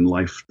things in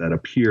life that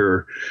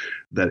appear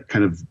that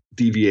kind of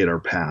deviate our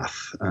path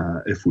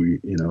if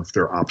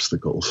they're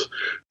obstacles.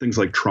 Things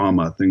like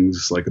trauma,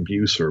 things like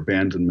abuse or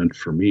abandonment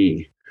for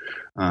me.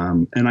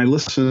 And I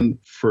listen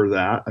for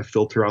that. I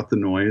filter out the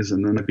noise,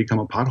 and then I become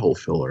a pothole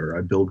filler.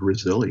 I build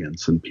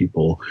resilience in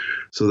people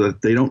so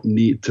that they don't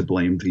need to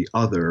blame the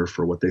other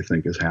for what they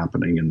think is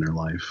happening in their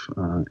life.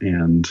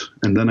 And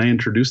then I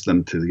introduce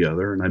them to the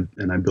other,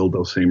 and I build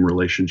those same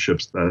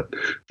relationships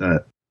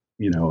that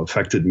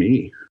affected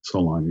me so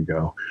long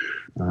ago.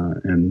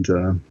 And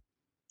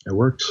it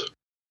works.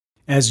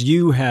 As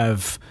you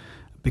have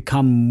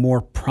become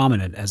more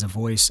prominent as a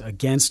voice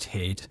against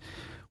hate,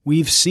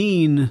 we've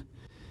seen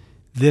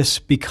this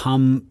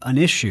become an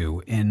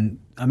issue in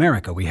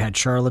America. We had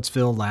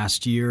Charlottesville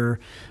last year.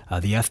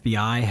 The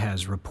FBI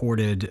has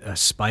reported a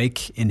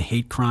spike in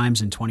hate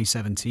crimes in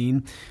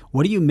 2017.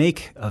 What do you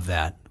make of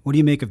that? What do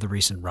you make of the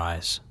recent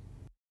rise?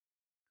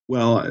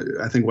 Well,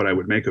 I think what I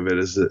would make of it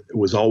is that it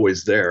was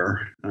always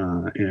there,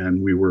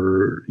 and we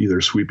were either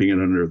sweeping it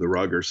under the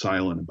rug or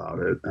silent about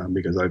it,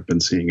 because I've been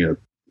seeing it,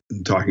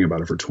 talking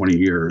about it for 20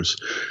 years.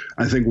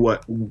 I think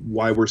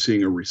why we're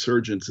seeing a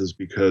resurgence is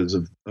because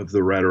of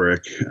the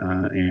rhetoric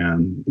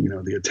and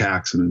the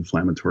attacks and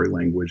inflammatory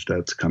language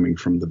that's coming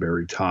from the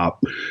very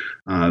top.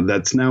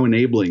 That's now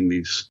enabling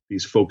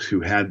these folks who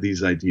had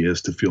these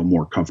ideas to feel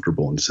more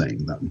comfortable in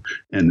saying them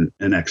and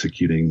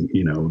executing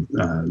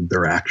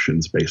their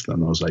actions based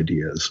on those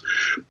ideas.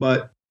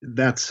 But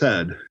that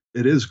said,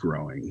 it is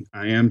growing.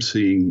 I am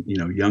seeing,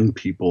 young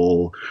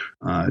people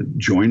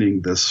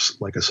joining this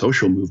like a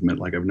social movement,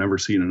 like I've never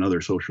seen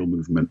another social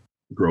movement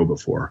grow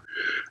before.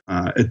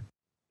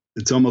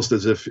 It's almost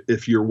as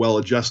if you're well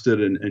adjusted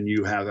and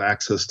you have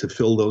access to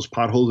fill those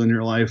potholes in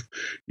your life,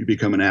 you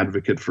become an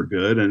advocate for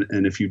good.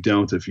 And if you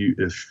don't, if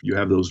you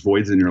have those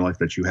voids in your life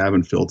that you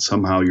haven't filled,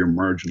 somehow you're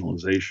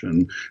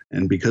marginalization.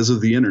 And because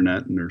of the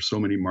internet, and there's so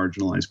many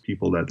marginalized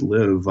people that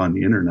live on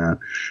the internet,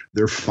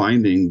 they're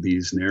finding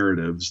these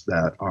narratives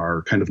that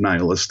are kind of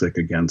nihilistic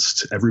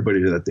against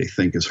everybody that they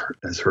think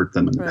has hurt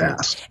them in the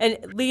past. And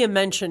Leah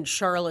mentioned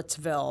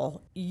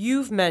Charlottesville.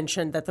 You've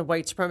mentioned that the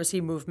white supremacy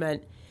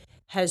movement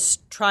has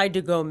tried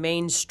to go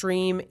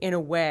mainstream in a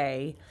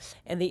way,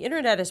 and the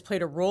internet has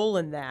played a role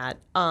in that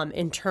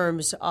in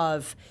terms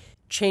of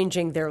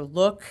changing their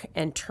look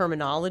and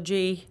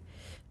terminology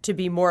to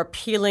be more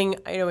appealing.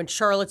 In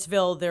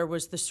Charlottesville, there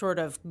was the sort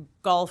of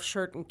golf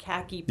shirt and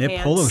khaki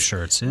pants polo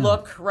shirts,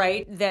 look,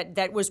 right,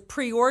 that was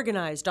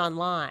pre-organized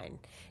online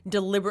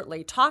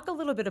deliberately. Talk a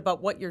little bit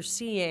about what you're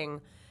seeing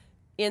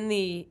in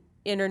the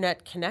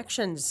internet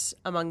connections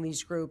among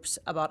these groups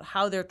about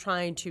how they're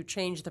trying to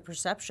change the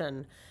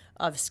perception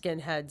of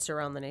skinheads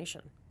around the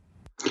nation.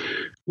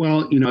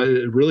 Well,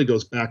 it really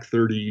goes back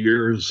 30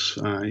 years,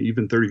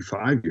 even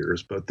 35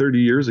 years. But 30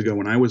 years ago,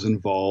 when I was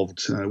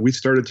involved, we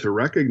started to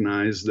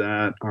recognize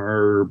that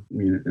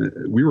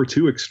we were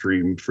too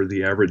extreme for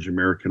the average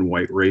American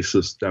white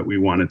racist that we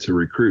wanted to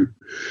recruit.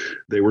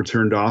 They were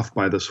turned off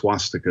by the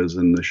swastikas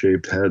and the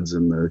shaved heads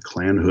and the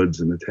Klan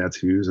hoods and the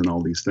tattoos and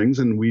all these things.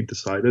 And we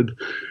decided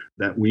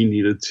that we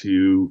needed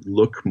to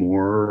look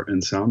more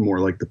and sound more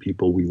like the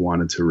people we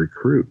wanted to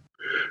recruit.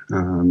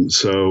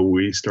 So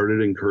we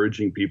started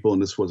encouraging people,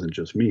 and this wasn't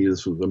just me,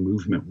 this was a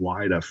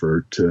movement-wide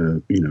effort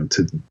to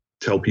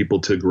tell people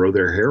to grow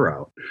their hair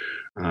out,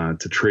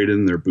 to trade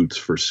in their boots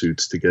for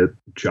suits, to get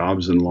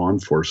jobs in law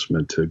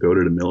enforcement, to go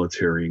to the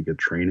military and get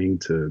training,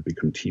 to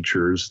become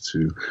teachers,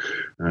 to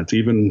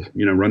even,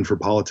 run for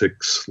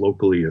politics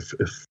locally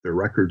if their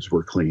records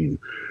were clean.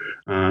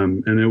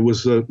 And it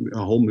was a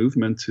whole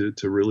movement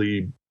to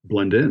really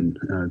blend in,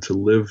 to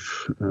live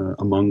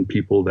among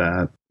people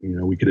that,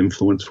 we could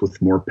influence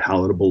with more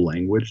palatable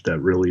language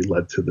that really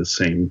led to the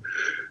same,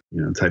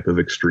 type of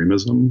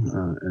extremism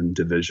and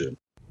division.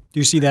 Do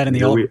you see that in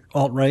the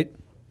alt-right?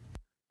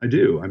 I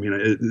do. I mean,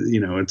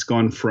 it's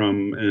gone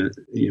from,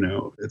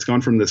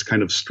 this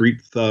kind of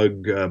street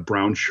thug,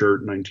 brown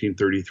shirt,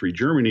 1933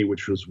 Germany,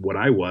 which was what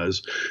I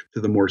was, to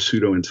the more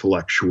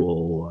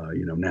pseudo-intellectual,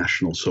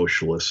 national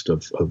socialist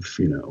of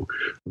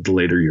the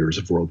later years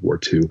of World War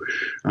II.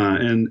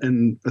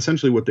 And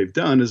essentially what they've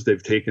done is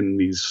they've taken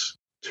these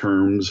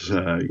terms,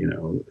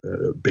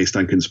 based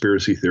on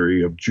conspiracy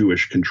theory of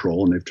Jewish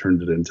control, and they've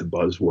turned it into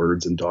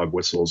buzzwords and dog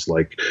whistles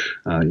like,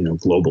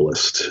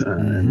 globalist,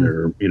 and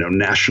their,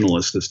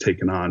 nationalist has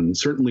taken on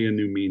certainly a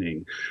new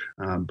meaning.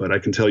 But I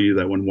can tell you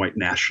that when white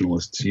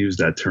nationalists use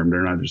that term,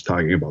 they're not just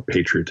talking about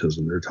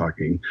patriotism. They're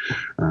talking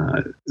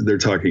about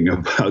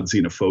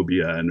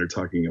xenophobia, and they're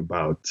talking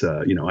about,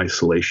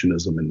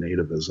 isolationism and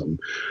nativism,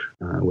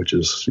 which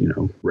is,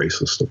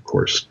 racist, of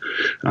course.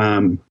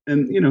 And,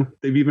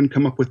 they've even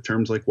come up with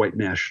terms like white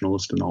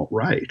nationalist and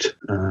alt-right.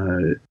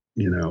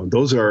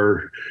 Those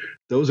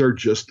are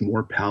just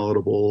more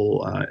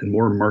palatable and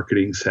more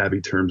marketing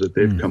savvy terms that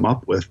they've come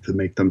up with to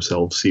make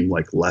themselves seem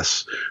like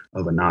less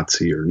of a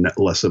Nazi or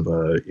less of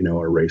a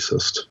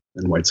racist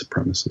and white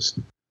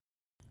supremacist.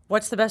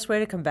 What's the best way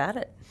to combat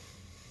it?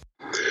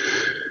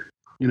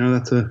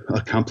 That's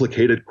a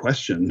complicated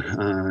question.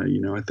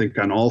 I think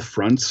on all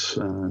fronts,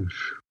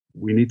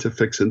 we need to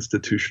fix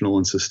institutional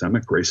and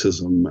systemic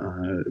racism,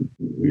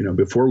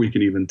 before we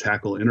can even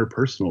tackle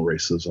interpersonal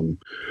racism.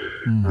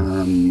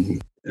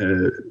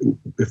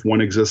 If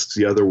one exists,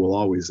 the other will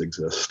always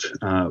exist.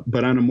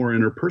 But on a more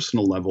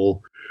interpersonal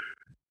level,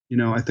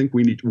 I think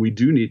we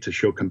do need to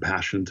show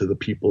compassion to the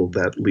people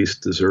that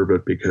least deserve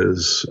it,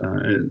 because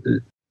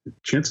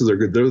chances are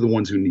good they're the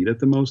ones who need it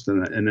the most.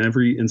 And in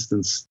every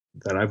instance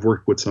that I've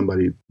worked with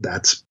somebody,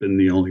 that's been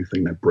the only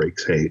thing that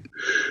breaks hate.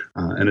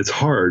 And it's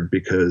hard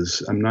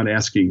because I'm not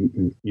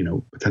asking,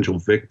 potential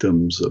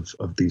victims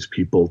of these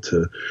people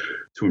to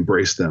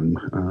embrace them.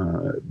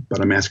 But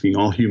I'm asking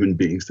all human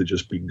beings to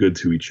just be good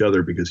to each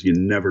other, because you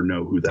never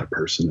know who that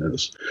person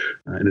is.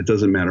 And it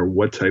doesn't matter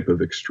what type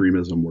of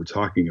extremism we're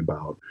talking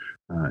about.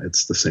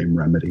 It's the same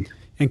remedy.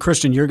 And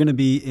Christian, you're going to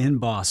be in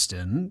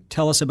Boston.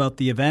 Tell us about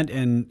the event,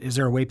 and is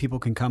there a way people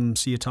can come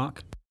see you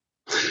talk?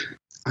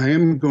 I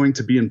am going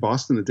to be in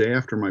Boston the day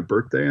after my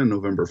birthday on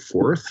November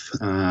 4th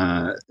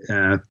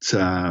at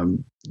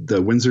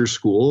the Windsor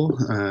School,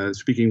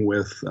 speaking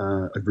with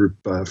a group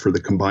for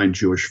the Combined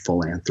Jewish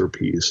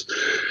Philanthropies.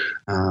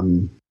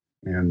 And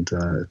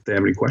if they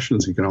have any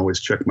questions, you can always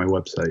check my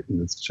website,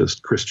 and it's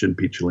just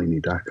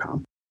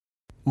christianpicciolini.com.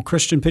 Well,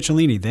 Christian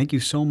Picciolini, thank you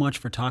so much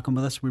for talking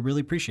with us. We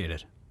really appreciate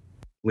it.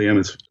 Liam,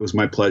 it was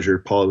my pleasure.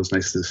 Paul, it was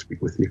nice to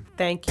speak with you.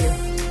 Thank you.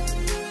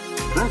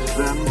 This,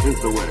 then,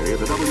 is the way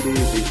the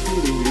WB's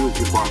leading news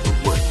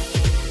department works.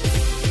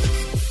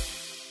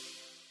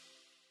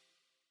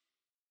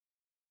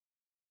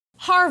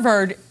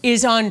 Harvard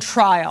is on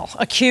trial,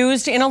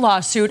 accused in a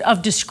lawsuit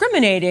of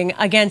discriminating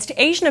against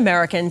Asian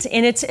Americans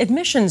in its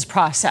admissions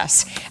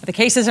process. The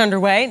case is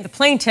underway. The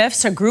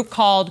plaintiffs, a group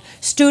called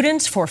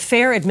Students for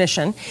Fair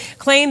Admission,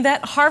 claim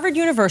that Harvard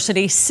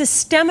University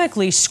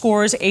systemically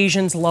scores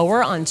Asians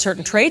lower on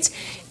certain traits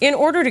in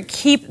order to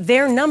keep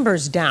their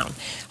numbers down.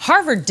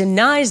 Harvard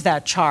denies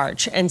that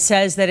charge and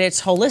says that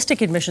its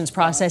holistic admissions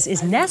process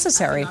is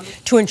necessary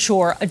to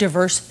ensure a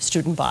diverse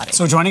student body.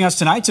 So joining us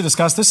tonight to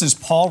discuss this is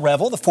Paul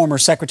Reville, the former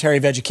Secretary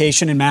of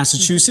Education in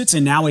Massachusetts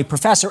and now a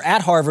professor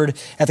at Harvard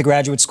at the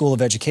Graduate School of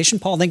Education.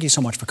 Paul, thank you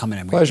so much for coming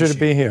in. Pleasure to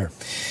be here.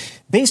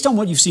 Based on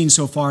what you've seen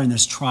so far in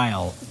this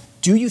trial,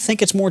 do you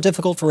think it's more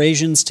difficult for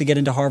Asians to get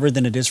into Harvard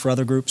than it is for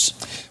other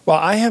groups? Well,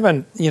 I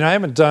haven't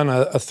done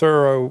a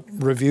thorough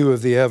review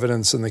of the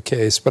evidence in the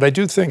case, but I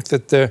do think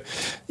that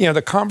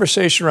the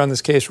conversation around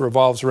this case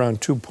revolves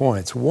around 2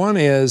 points. One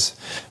is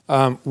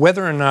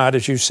whether or not,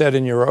 as you said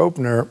in your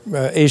opener,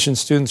 Asian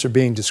students are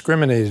being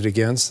discriminated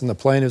against, and the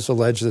plaintiffs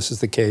allege this is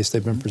the case.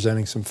 They've been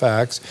presenting some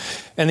facts,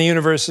 and the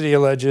university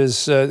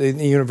alleges, the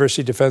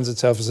university defends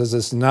itself and says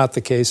this is not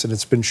the case, and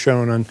it's been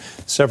shown on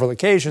several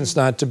occasions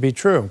not to be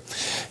true.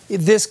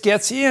 This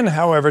gets in,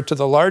 however, to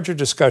the larger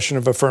discussion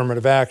of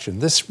affirmative action.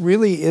 This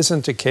really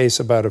isn't a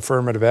case about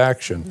affirmative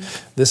action.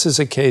 This is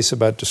a case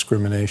about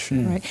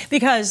discrimination. Right.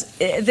 Because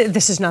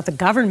this is not the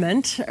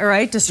government,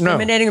 right,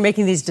 discriminating or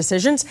making these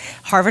decisions.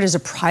 Harvard is a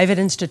private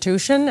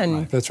institution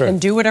and can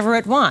do whatever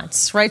it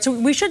wants, right? So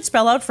we should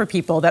spell out for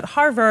people that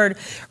Harvard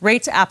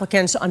rates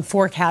applicants on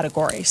 4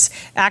 categories: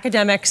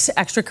 academics,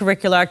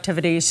 extracurricular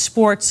activities,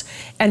 sports,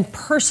 and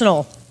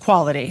personal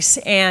qualities.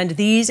 And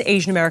these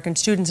Asian American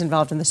students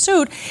involved in the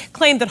suit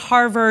claim that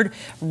Harvard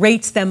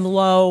rates them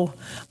low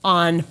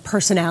on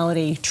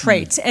personality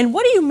traits. And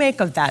what do you make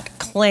of that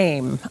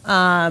claim?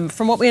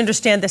 From what we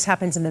understand, this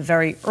happens in the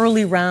very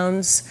early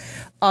rounds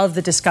of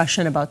the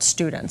discussion about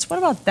students. What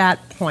about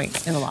that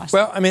point in the lawsuit?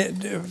 Well, I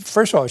mean,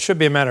 first of all, it should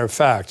be a matter of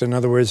fact. In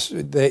other words,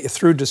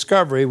 through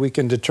discovery, we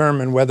can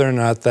determine whether or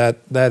not that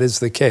is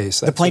the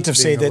case. The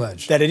plaintiffs say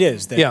that it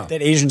is,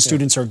 that Asian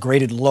students are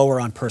graded lower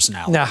on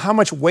personality. Now, how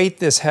much weight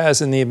this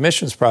has in the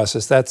admissions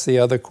process, that's the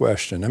other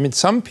question. I mean,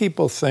 some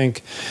people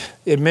think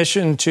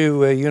admission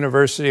to a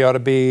university ought to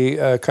be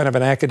kind of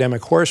an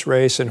academic horse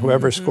race, and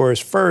whoever scores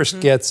first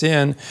gets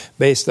in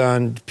based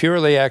on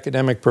purely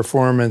academic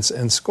performance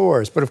and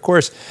scores. But of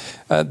course,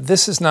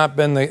 this has not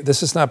been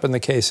the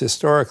case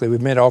historically.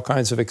 We've made all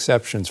kinds of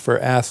exceptions for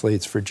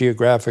athletes, for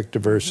geographic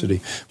diversity,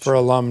 for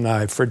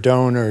alumni, for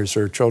donors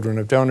or children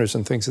of donors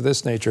and things of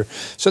this nature.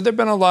 So there have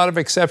been a lot of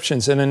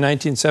exceptions. And in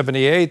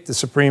 1978, the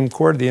Supreme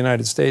Court of the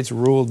United States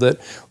ruled that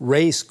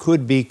race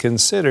could be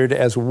considered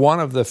as one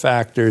of the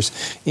factors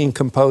in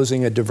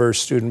composing a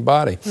diverse student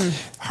body.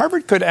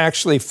 Harvard could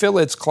actually fill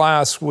its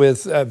class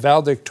with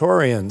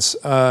valedictorians.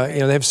 They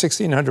have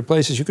 1,600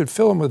 places. You could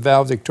fill them with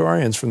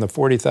valedictorians from the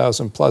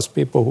 40,000 plus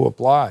people who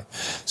apply.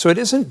 So it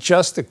isn't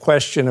just a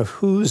question of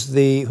who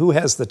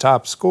has the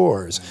top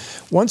scores.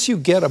 Once you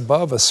get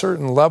above a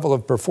certain level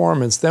of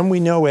performance, then we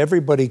know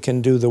everybody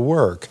can do the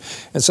work.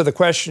 And so the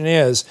question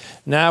is,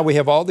 now we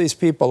have all these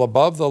people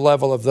above the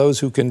level of those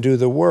who can do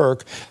the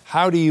work.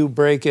 How do you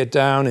break it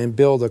down and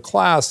build a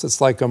class that's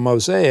like a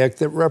mosaic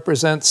that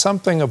represents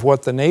something of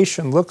what the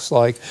nation looks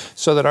like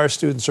so that our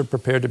students are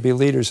prepared to be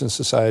leaders in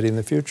society in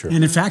the future?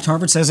 And in fact,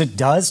 Harvard says it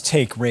does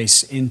take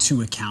race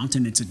into account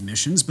in its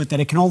admissions, but that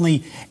it can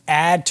only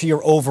add to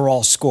your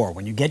overall score.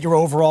 When you get your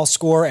overall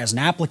score as an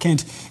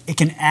applicant, it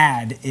can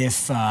add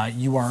if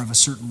you are of a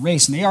certain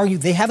race. And they argue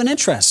they have an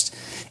interest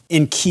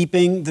in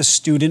keeping the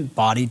student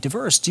body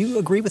diverse. Do you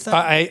agree with that?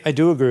 I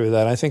do agree with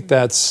that. I think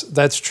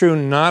that's true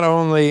not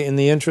only in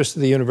the interest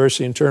of the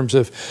university in terms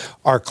of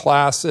our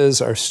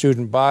classes, our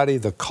student body,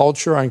 the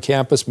culture on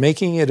campus,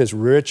 making it as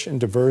rich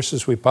and diverse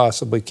as we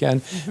possibly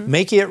can,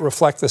 making it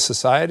reflect the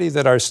society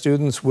that our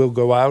students will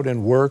go out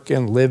and work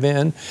and live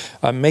in,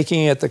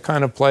 making it the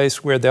kind of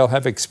place where they'll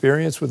have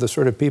experience with the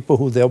sort of people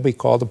who they'll be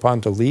called upon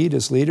to lead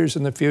as leaders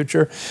in the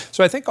future.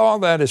 So I think all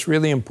that is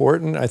really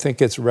important. I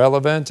think it's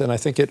relevant, and I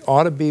think it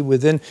ought to be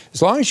within,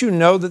 as long as you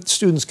know that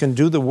students can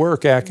do the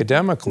work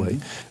academically,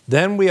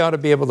 then we ought to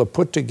be able to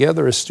put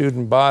together a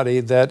student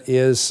body that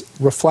is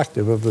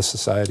reflective of the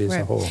society as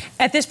a whole.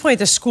 At this point,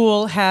 the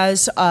school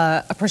has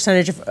a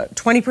percentage of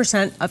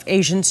 20% of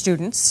Asian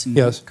students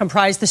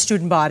comprise the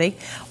student body.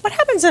 What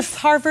happens if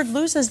Harvard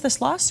loses this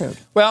lawsuit?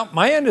 Well,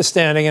 my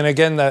understanding, and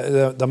again,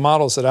 the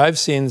models that I've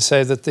seen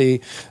say that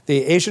the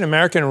Asian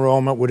American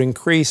enrollment would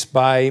increase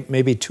by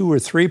maybe 2 or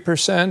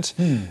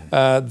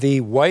 3%.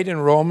 The white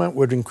enrollment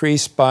would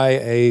increase by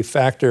a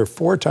factor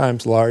 4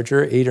 times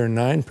larger, 8 or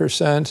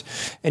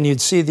 9%, and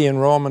you'd see the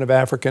enrollment of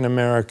African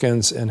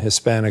Americans and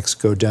Hispanics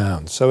go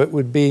down. So it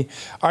would be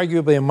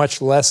arguably a much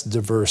less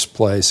diverse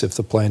place if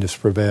the plaintiffs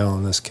prevail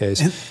in this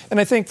case. And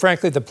I think,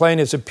 frankly, the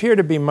plaintiffs appear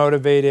to be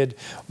motivated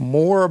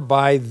more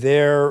by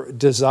their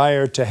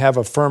desire to have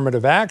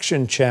affirmative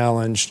action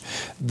challenged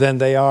than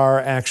they are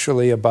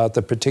actually about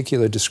the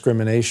particular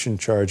discrimination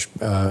charge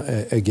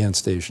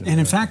against Asian Americans. And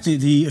in fact,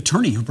 the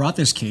attorney who brought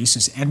this case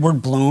is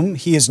Edward Bloom.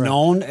 He is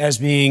known as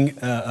being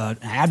an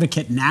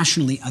advocate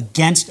nationally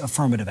against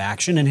affirmative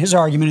action. And his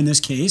argument in this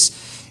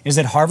case is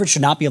that Harvard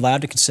should not be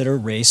allowed to consider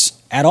race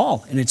at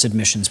all in its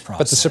admissions process.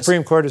 But the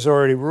Supreme Court has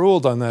already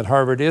ruled on that.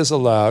 Harvard is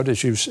allowed,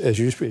 as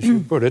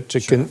you put it,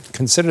 to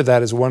consider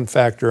that as one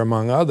factor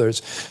among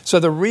others. So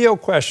the real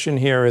question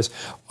here is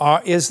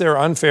there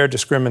unfair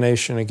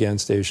discrimination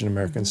against Asian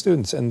American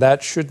students? And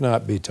that should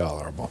not be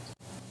tolerable.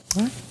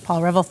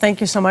 Paul Reville,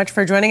 thank you so much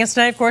for joining us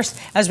tonight. Of course,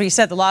 as we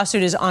said, the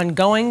lawsuit is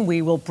ongoing.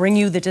 We will bring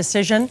you the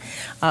decision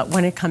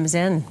when it comes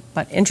in.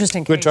 But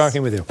interesting case. Good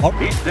talking with you.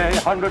 Each day,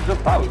 hundreds of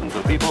thousands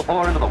of people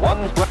pour into the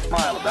 1 square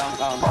mile of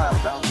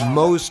downtown.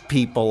 Most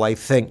people, I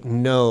think,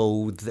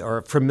 know or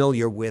are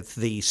familiar with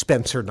the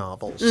Spencer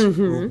novels.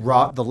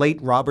 The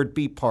late Robert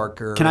B.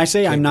 Parker. Can I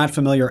say I'm not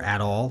familiar at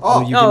all?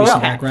 Will you give me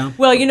some background?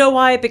 Well, you know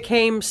why it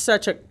became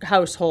such a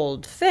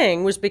household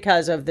thing was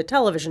because of the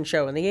television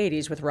show in the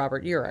 80s with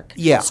Robert Urich.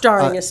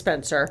 Starring as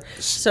Spencer.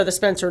 So the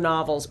Spencer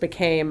novels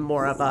became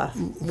more of a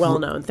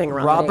well-known thing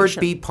around the nation. Robert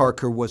B.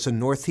 Parker was a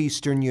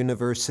Northeastern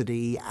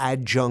University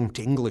adjunct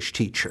English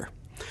teacher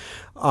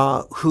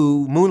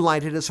who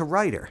moonlighted as a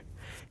writer.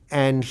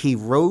 And he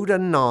wrote a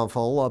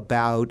novel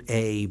about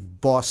a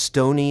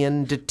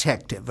Bostonian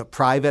detective, a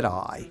private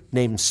eye,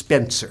 named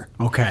Spencer.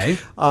 Okay.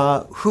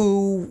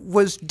 Who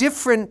was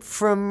different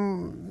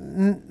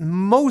from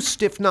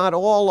most, if not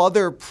all,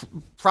 other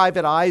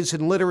private eyes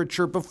in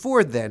literature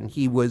before then.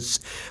 He was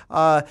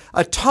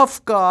a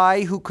tough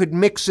guy who could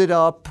mix it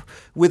up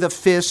with a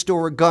fist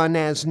or a gun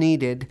as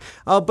needed,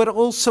 but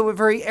also a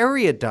very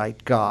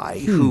erudite guy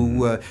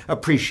who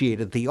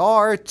appreciated the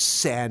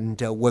arts and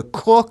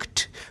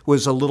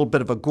was a little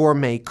bit of a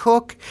gourmet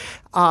cook.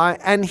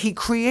 And he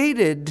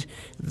created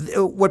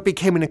what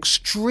became an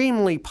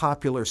extremely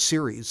popular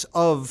series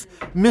of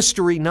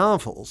mystery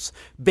novels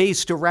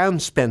based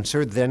around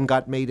Spencer, then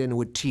got made into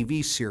a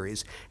TV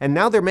series. And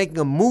now they're making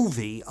a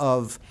movie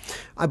of,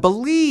 I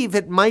believe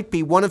it might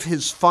be one of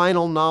his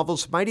final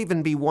novels, might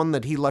even be one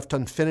that he left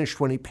unfinished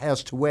when he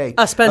passed away.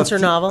 A Spencer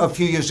novel? A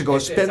few years ago.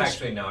 It's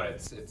actually not.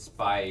 It's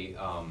by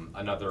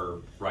another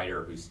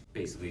writer who's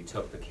basically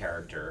took the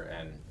character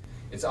and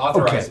It's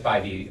authorized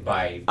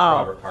by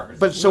Robert Parker.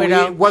 But so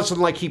it wasn't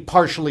like he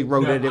partially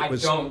wrote it. It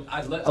was.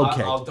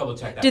 I'll double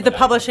check that. Did the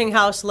publishing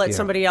house let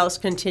somebody else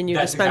continue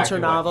the Spencer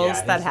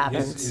novels? That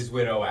happens. His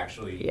widow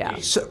actually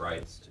gave the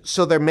rights.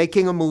 So they're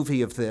making a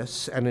movie of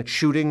this, and it's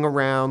shooting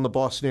around the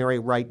Boston area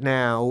right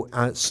now,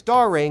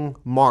 starring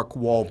Mark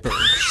Wahlberg.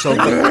 So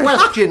the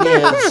question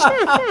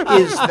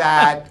is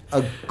that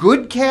a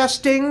good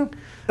casting?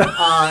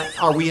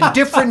 Are we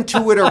indifferent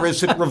to it, or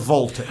is it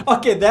revolting?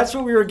 Okay, that's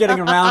what we were getting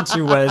around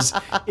to was,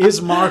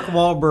 is Mark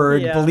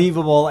Wahlberg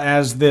believable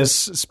as this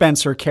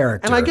Spencer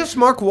character? And I guess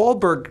Mark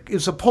Wahlberg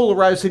is a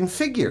polarizing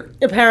figure.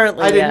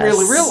 Apparently, I didn't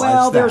really realize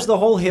Well, that. there's the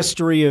whole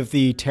history of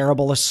the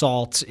terrible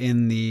assault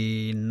in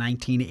the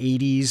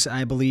 1980s,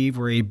 I believe,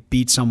 where he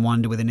beat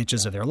someone to within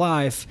inches of their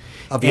life.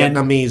 A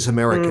Vietnamese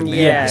American man.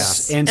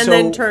 Yes. Yeah. And so,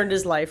 then turned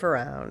his life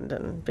around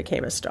and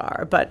became a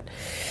star.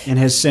 And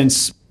has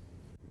since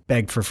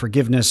begged for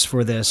forgiveness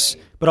for this,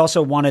 but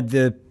also wanted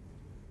the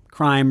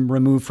crime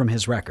removed from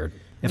his record,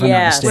 if I'm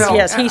not mistaken.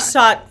 Yes, he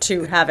sought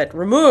to have it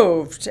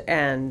removed,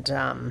 and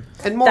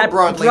more that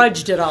broadly,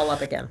 drudged it all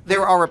up again.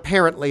 There are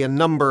apparently a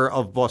number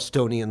of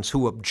Bostonians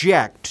who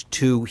object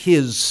to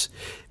his,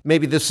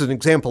 maybe this is an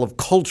example of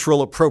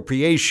cultural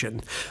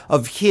appropriation,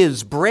 of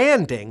his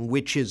branding,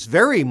 which is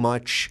very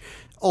much,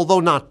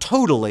 although not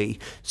totally,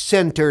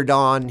 centered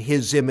on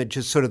his image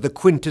as sort of the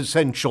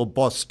quintessential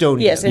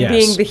Bostonian. Yes, and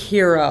being the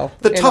hero.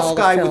 The tough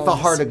guy with the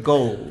heart of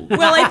gold.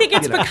 Well, I think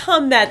it's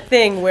become that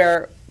thing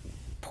where,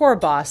 poor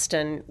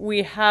Boston,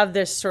 we have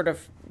this sort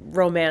of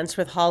romance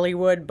with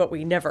Hollywood, but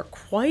we never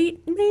quite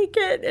make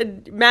it.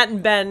 And Matt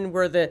and Ben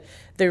were the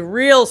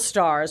real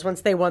stars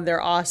once they won their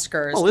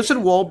Oscars. Well,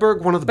 isn't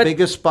Wahlberg one of the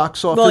biggest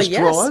box office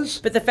draws?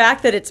 But the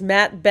fact that it's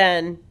Matt,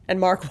 Ben, and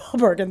Mark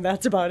Wahlberg, and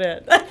that's about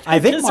it. I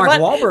think Mark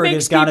Wahlberg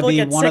has got to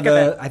be one of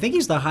the, I think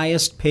he's the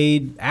highest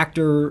paid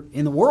actor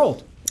in the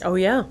world. Oh,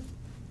 yeah.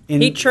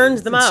 He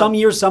churns them out. Some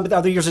years, some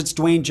other years it's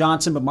Dwayne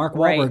Johnson, but Mark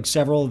Wahlberg,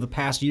 several of the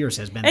past years,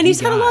 has been. And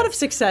he's had a lot of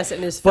success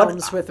in his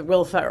films with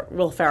Will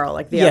Ferrell,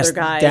 like the other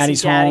guys.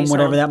 Daddy's Home,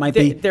 whatever that might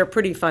be. They're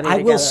pretty funny. I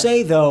will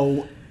say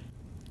though,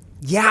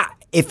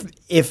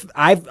 if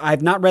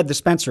I've not read the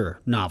Spencer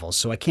novels,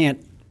 so I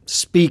can't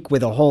speak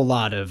with a whole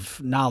lot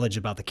of knowledge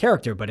about the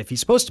character. But if he's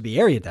supposed to be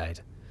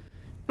erudite,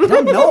 I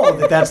don't know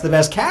that that's the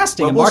best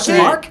casting. Well,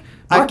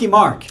 Marky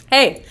Mark.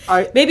 Hey,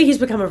 maybe he's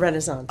become a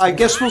renaissance. I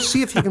guess we'll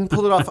see if he can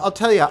pull it off. I'll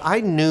tell you, I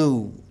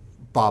knew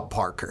Bob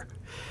Parker.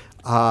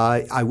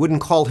 I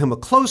wouldn't call him a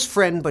close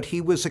friend, but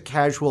he was a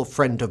casual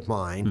friend of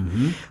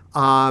mine,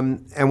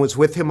 and was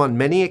with him on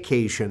many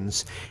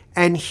occasions.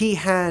 And he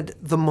had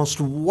the most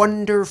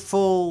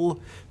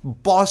wonderful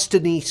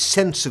Boston-y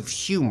sense of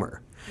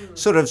humor.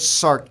 Sort of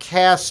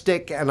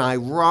sarcastic and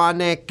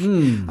ironic.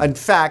 In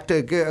fact,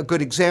 a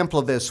good example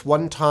of this,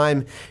 one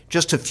time,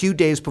 just a few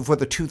days before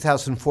the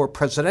 2004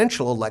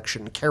 presidential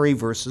election, Kerry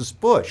versus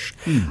Bush,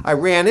 I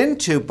ran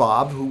into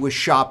Bob, who was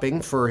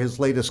shopping for his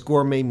latest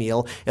gourmet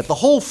meal at the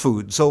Whole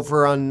Foods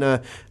over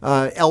on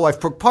Alewife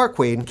Brook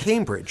Parkway in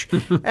Cambridge.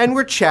 And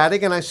we're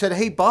chatting, and I said,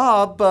 hey,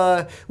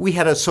 Bob, we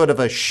had a sort of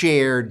a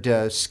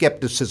shared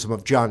skepticism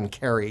of John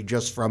Kerry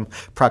just from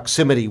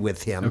proximity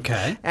with him.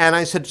 Okay. And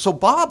I said, so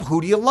Bob, who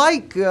do you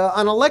like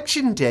on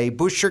election day,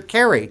 Bush or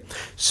Kerry?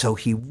 So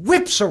he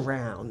whips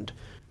around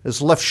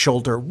his left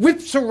shoulder,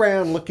 whips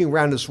around, looking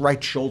around his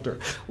right shoulder,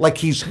 like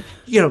he's,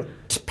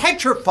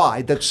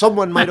 petrified that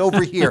someone might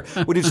overhear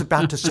what he's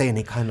about to say. And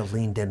he kind of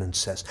leaned in and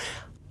says,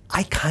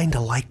 I kind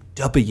of like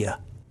W.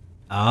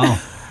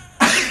 Oh.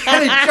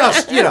 And it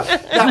just,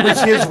 that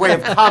was his way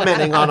of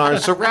commenting on our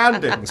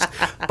surroundings.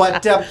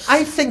 But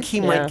I think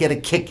he might get a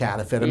kick out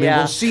of it. I mean,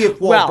 we'll see if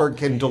Wahlberg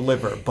can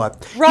deliver.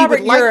 But he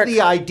would like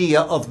the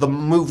idea of the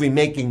movie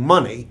making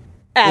money.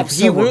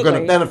 Absolutely. If he were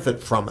going to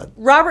benefit from it.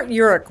 Robert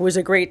Urich was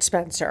a great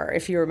Spencer,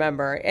 if you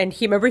remember. And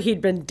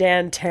he'd been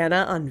Dan Tana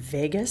on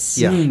Vegas.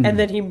 Yeah. And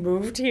then he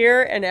moved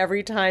here, and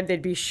every time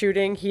they'd be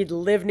shooting, he'd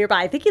live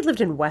nearby. I think he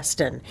lived in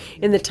Weston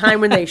in the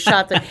time when they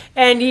shot them.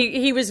 And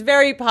he was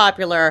very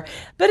popular,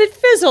 but it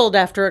fizzled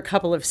after a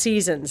couple of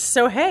seasons.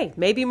 So, hey,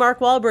 maybe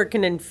Mark Wahlberg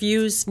can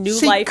infuse new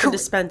life into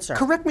Spencer.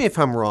 Correct me if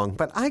I'm wrong,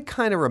 but I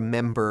kind of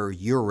remember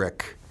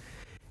Urich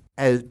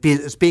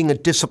as being a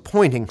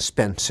disappointing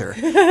Spencer.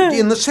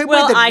 In the same way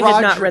that I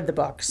had not read the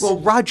books. Well,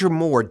 Roger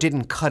Moore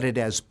didn't cut it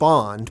as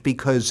Bond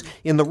because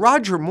in the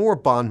Roger Moore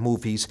Bond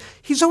movies,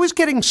 he's always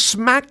getting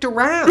smacked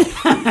around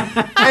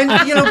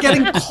and,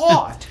 getting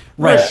caught.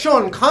 Right. Whereas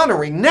Sean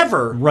Connery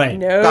never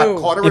got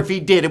caught, or if he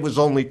did, it was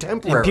only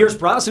temporary. And Pierce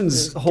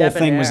Brosnan's whole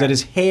thing was that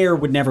his hair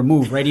would never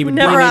move, right? He would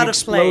never bring out an of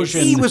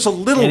explosion. place. He was a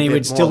little and he bit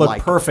would still more look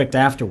like perfect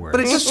afterwards.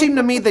 But it just seemed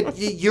to me that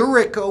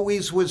Urich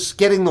always was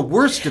getting the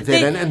worst of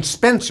it, and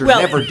Spencer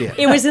never did.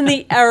 It was in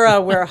the era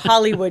where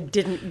Hollywood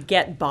didn't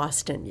get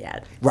Boston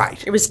yet.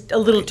 Right. It was a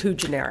little too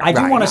generic. I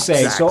do want to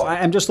say, so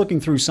I'm just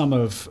looking through some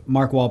of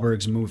Mark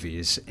Wahlberg's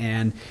movies,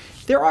 and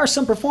there are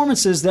some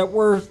performances that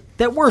were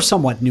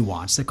somewhat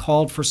nuanced, that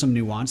called for some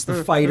nuance.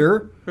 The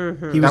Fighter,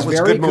 he was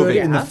very good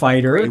in The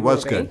Fighter. He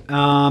was good.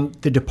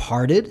 The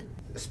Departed.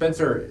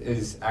 Spencer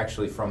is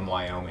actually from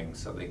Wyoming,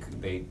 so they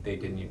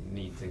didn't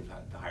need to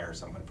hire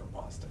someone from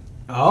Boston.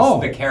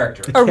 Oh, the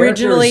character.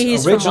 Originally,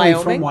 he's originally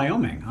from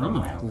Wyoming. From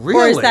Wyoming. Really?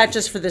 Or is that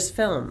just for this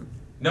film?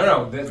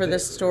 No. For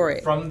this story.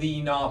 From the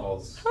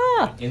novels.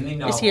 In the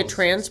novels. Is he a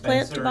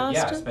transplant to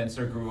Boston? Yeah,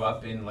 Spencer grew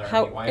up in Laramie,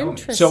 How Wyoming.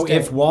 interesting. So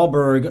if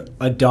Wahlberg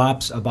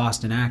adopts a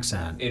Boston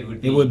accent, it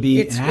would be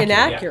it's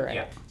inaccurate.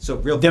 Yeah. So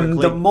real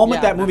quickly, the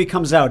moment that movie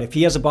comes out, if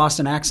he has a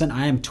Boston accent,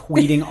 I am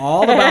tweeting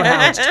all about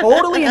how it's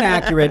totally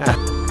inaccurate. Our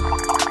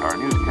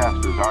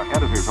newscasters, our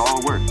editors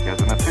all work as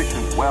an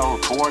efficient,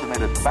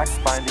 well-coordinated,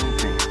 fact-finding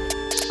team.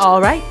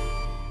 All right.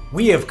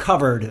 We have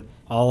covered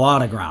a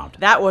lot of ground.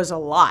 That was a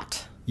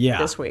lot. Yeah.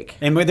 This week.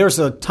 And there's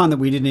a ton that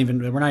we're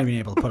not even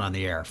able to put on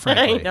the air,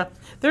 frankly. I know.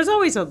 There's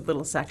always a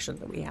little section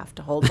that we have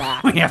to hold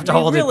back. We have to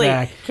hold really it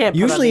back. Can't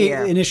Usually put on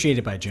the air.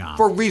 initiated by John.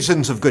 for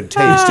reasons of good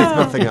taste, if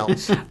nothing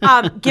else.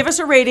 Give us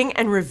a rating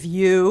and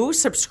review.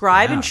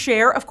 Subscribe and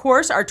share. Of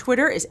course, our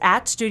Twitter is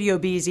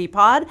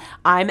 @StudioBZPod.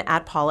 I'm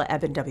at Paula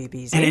Ebben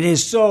WBZ. And it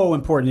is so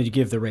important that you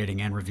give the rating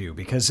and review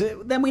because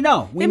then we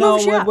know. We It know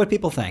moves you up. what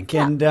people think.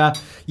 Yeah. And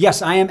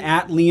yes, I am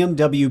at Liam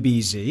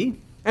WBZ.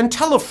 And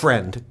tell a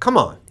friend. Come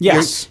on.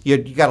 Yes. You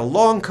got a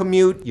long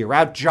commute. You're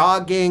out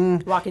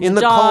jogging. Walking in the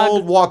the dog.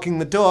 cold, walking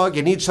the dog.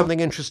 You need something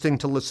interesting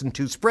to listen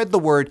to. Spread the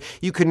word.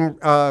 You can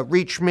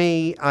reach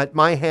me at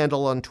my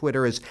handle on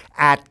Twitter is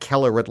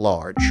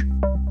 @KellerAtLarge.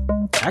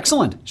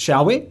 Excellent.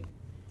 Shall we?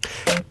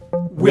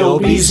 We'll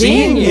be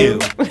seeing you.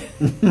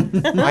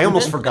 I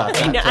almost forgot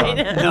that.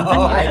 I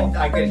know.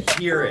 I could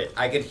hear it.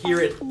 I could hear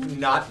it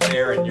not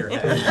there in your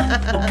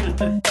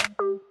head.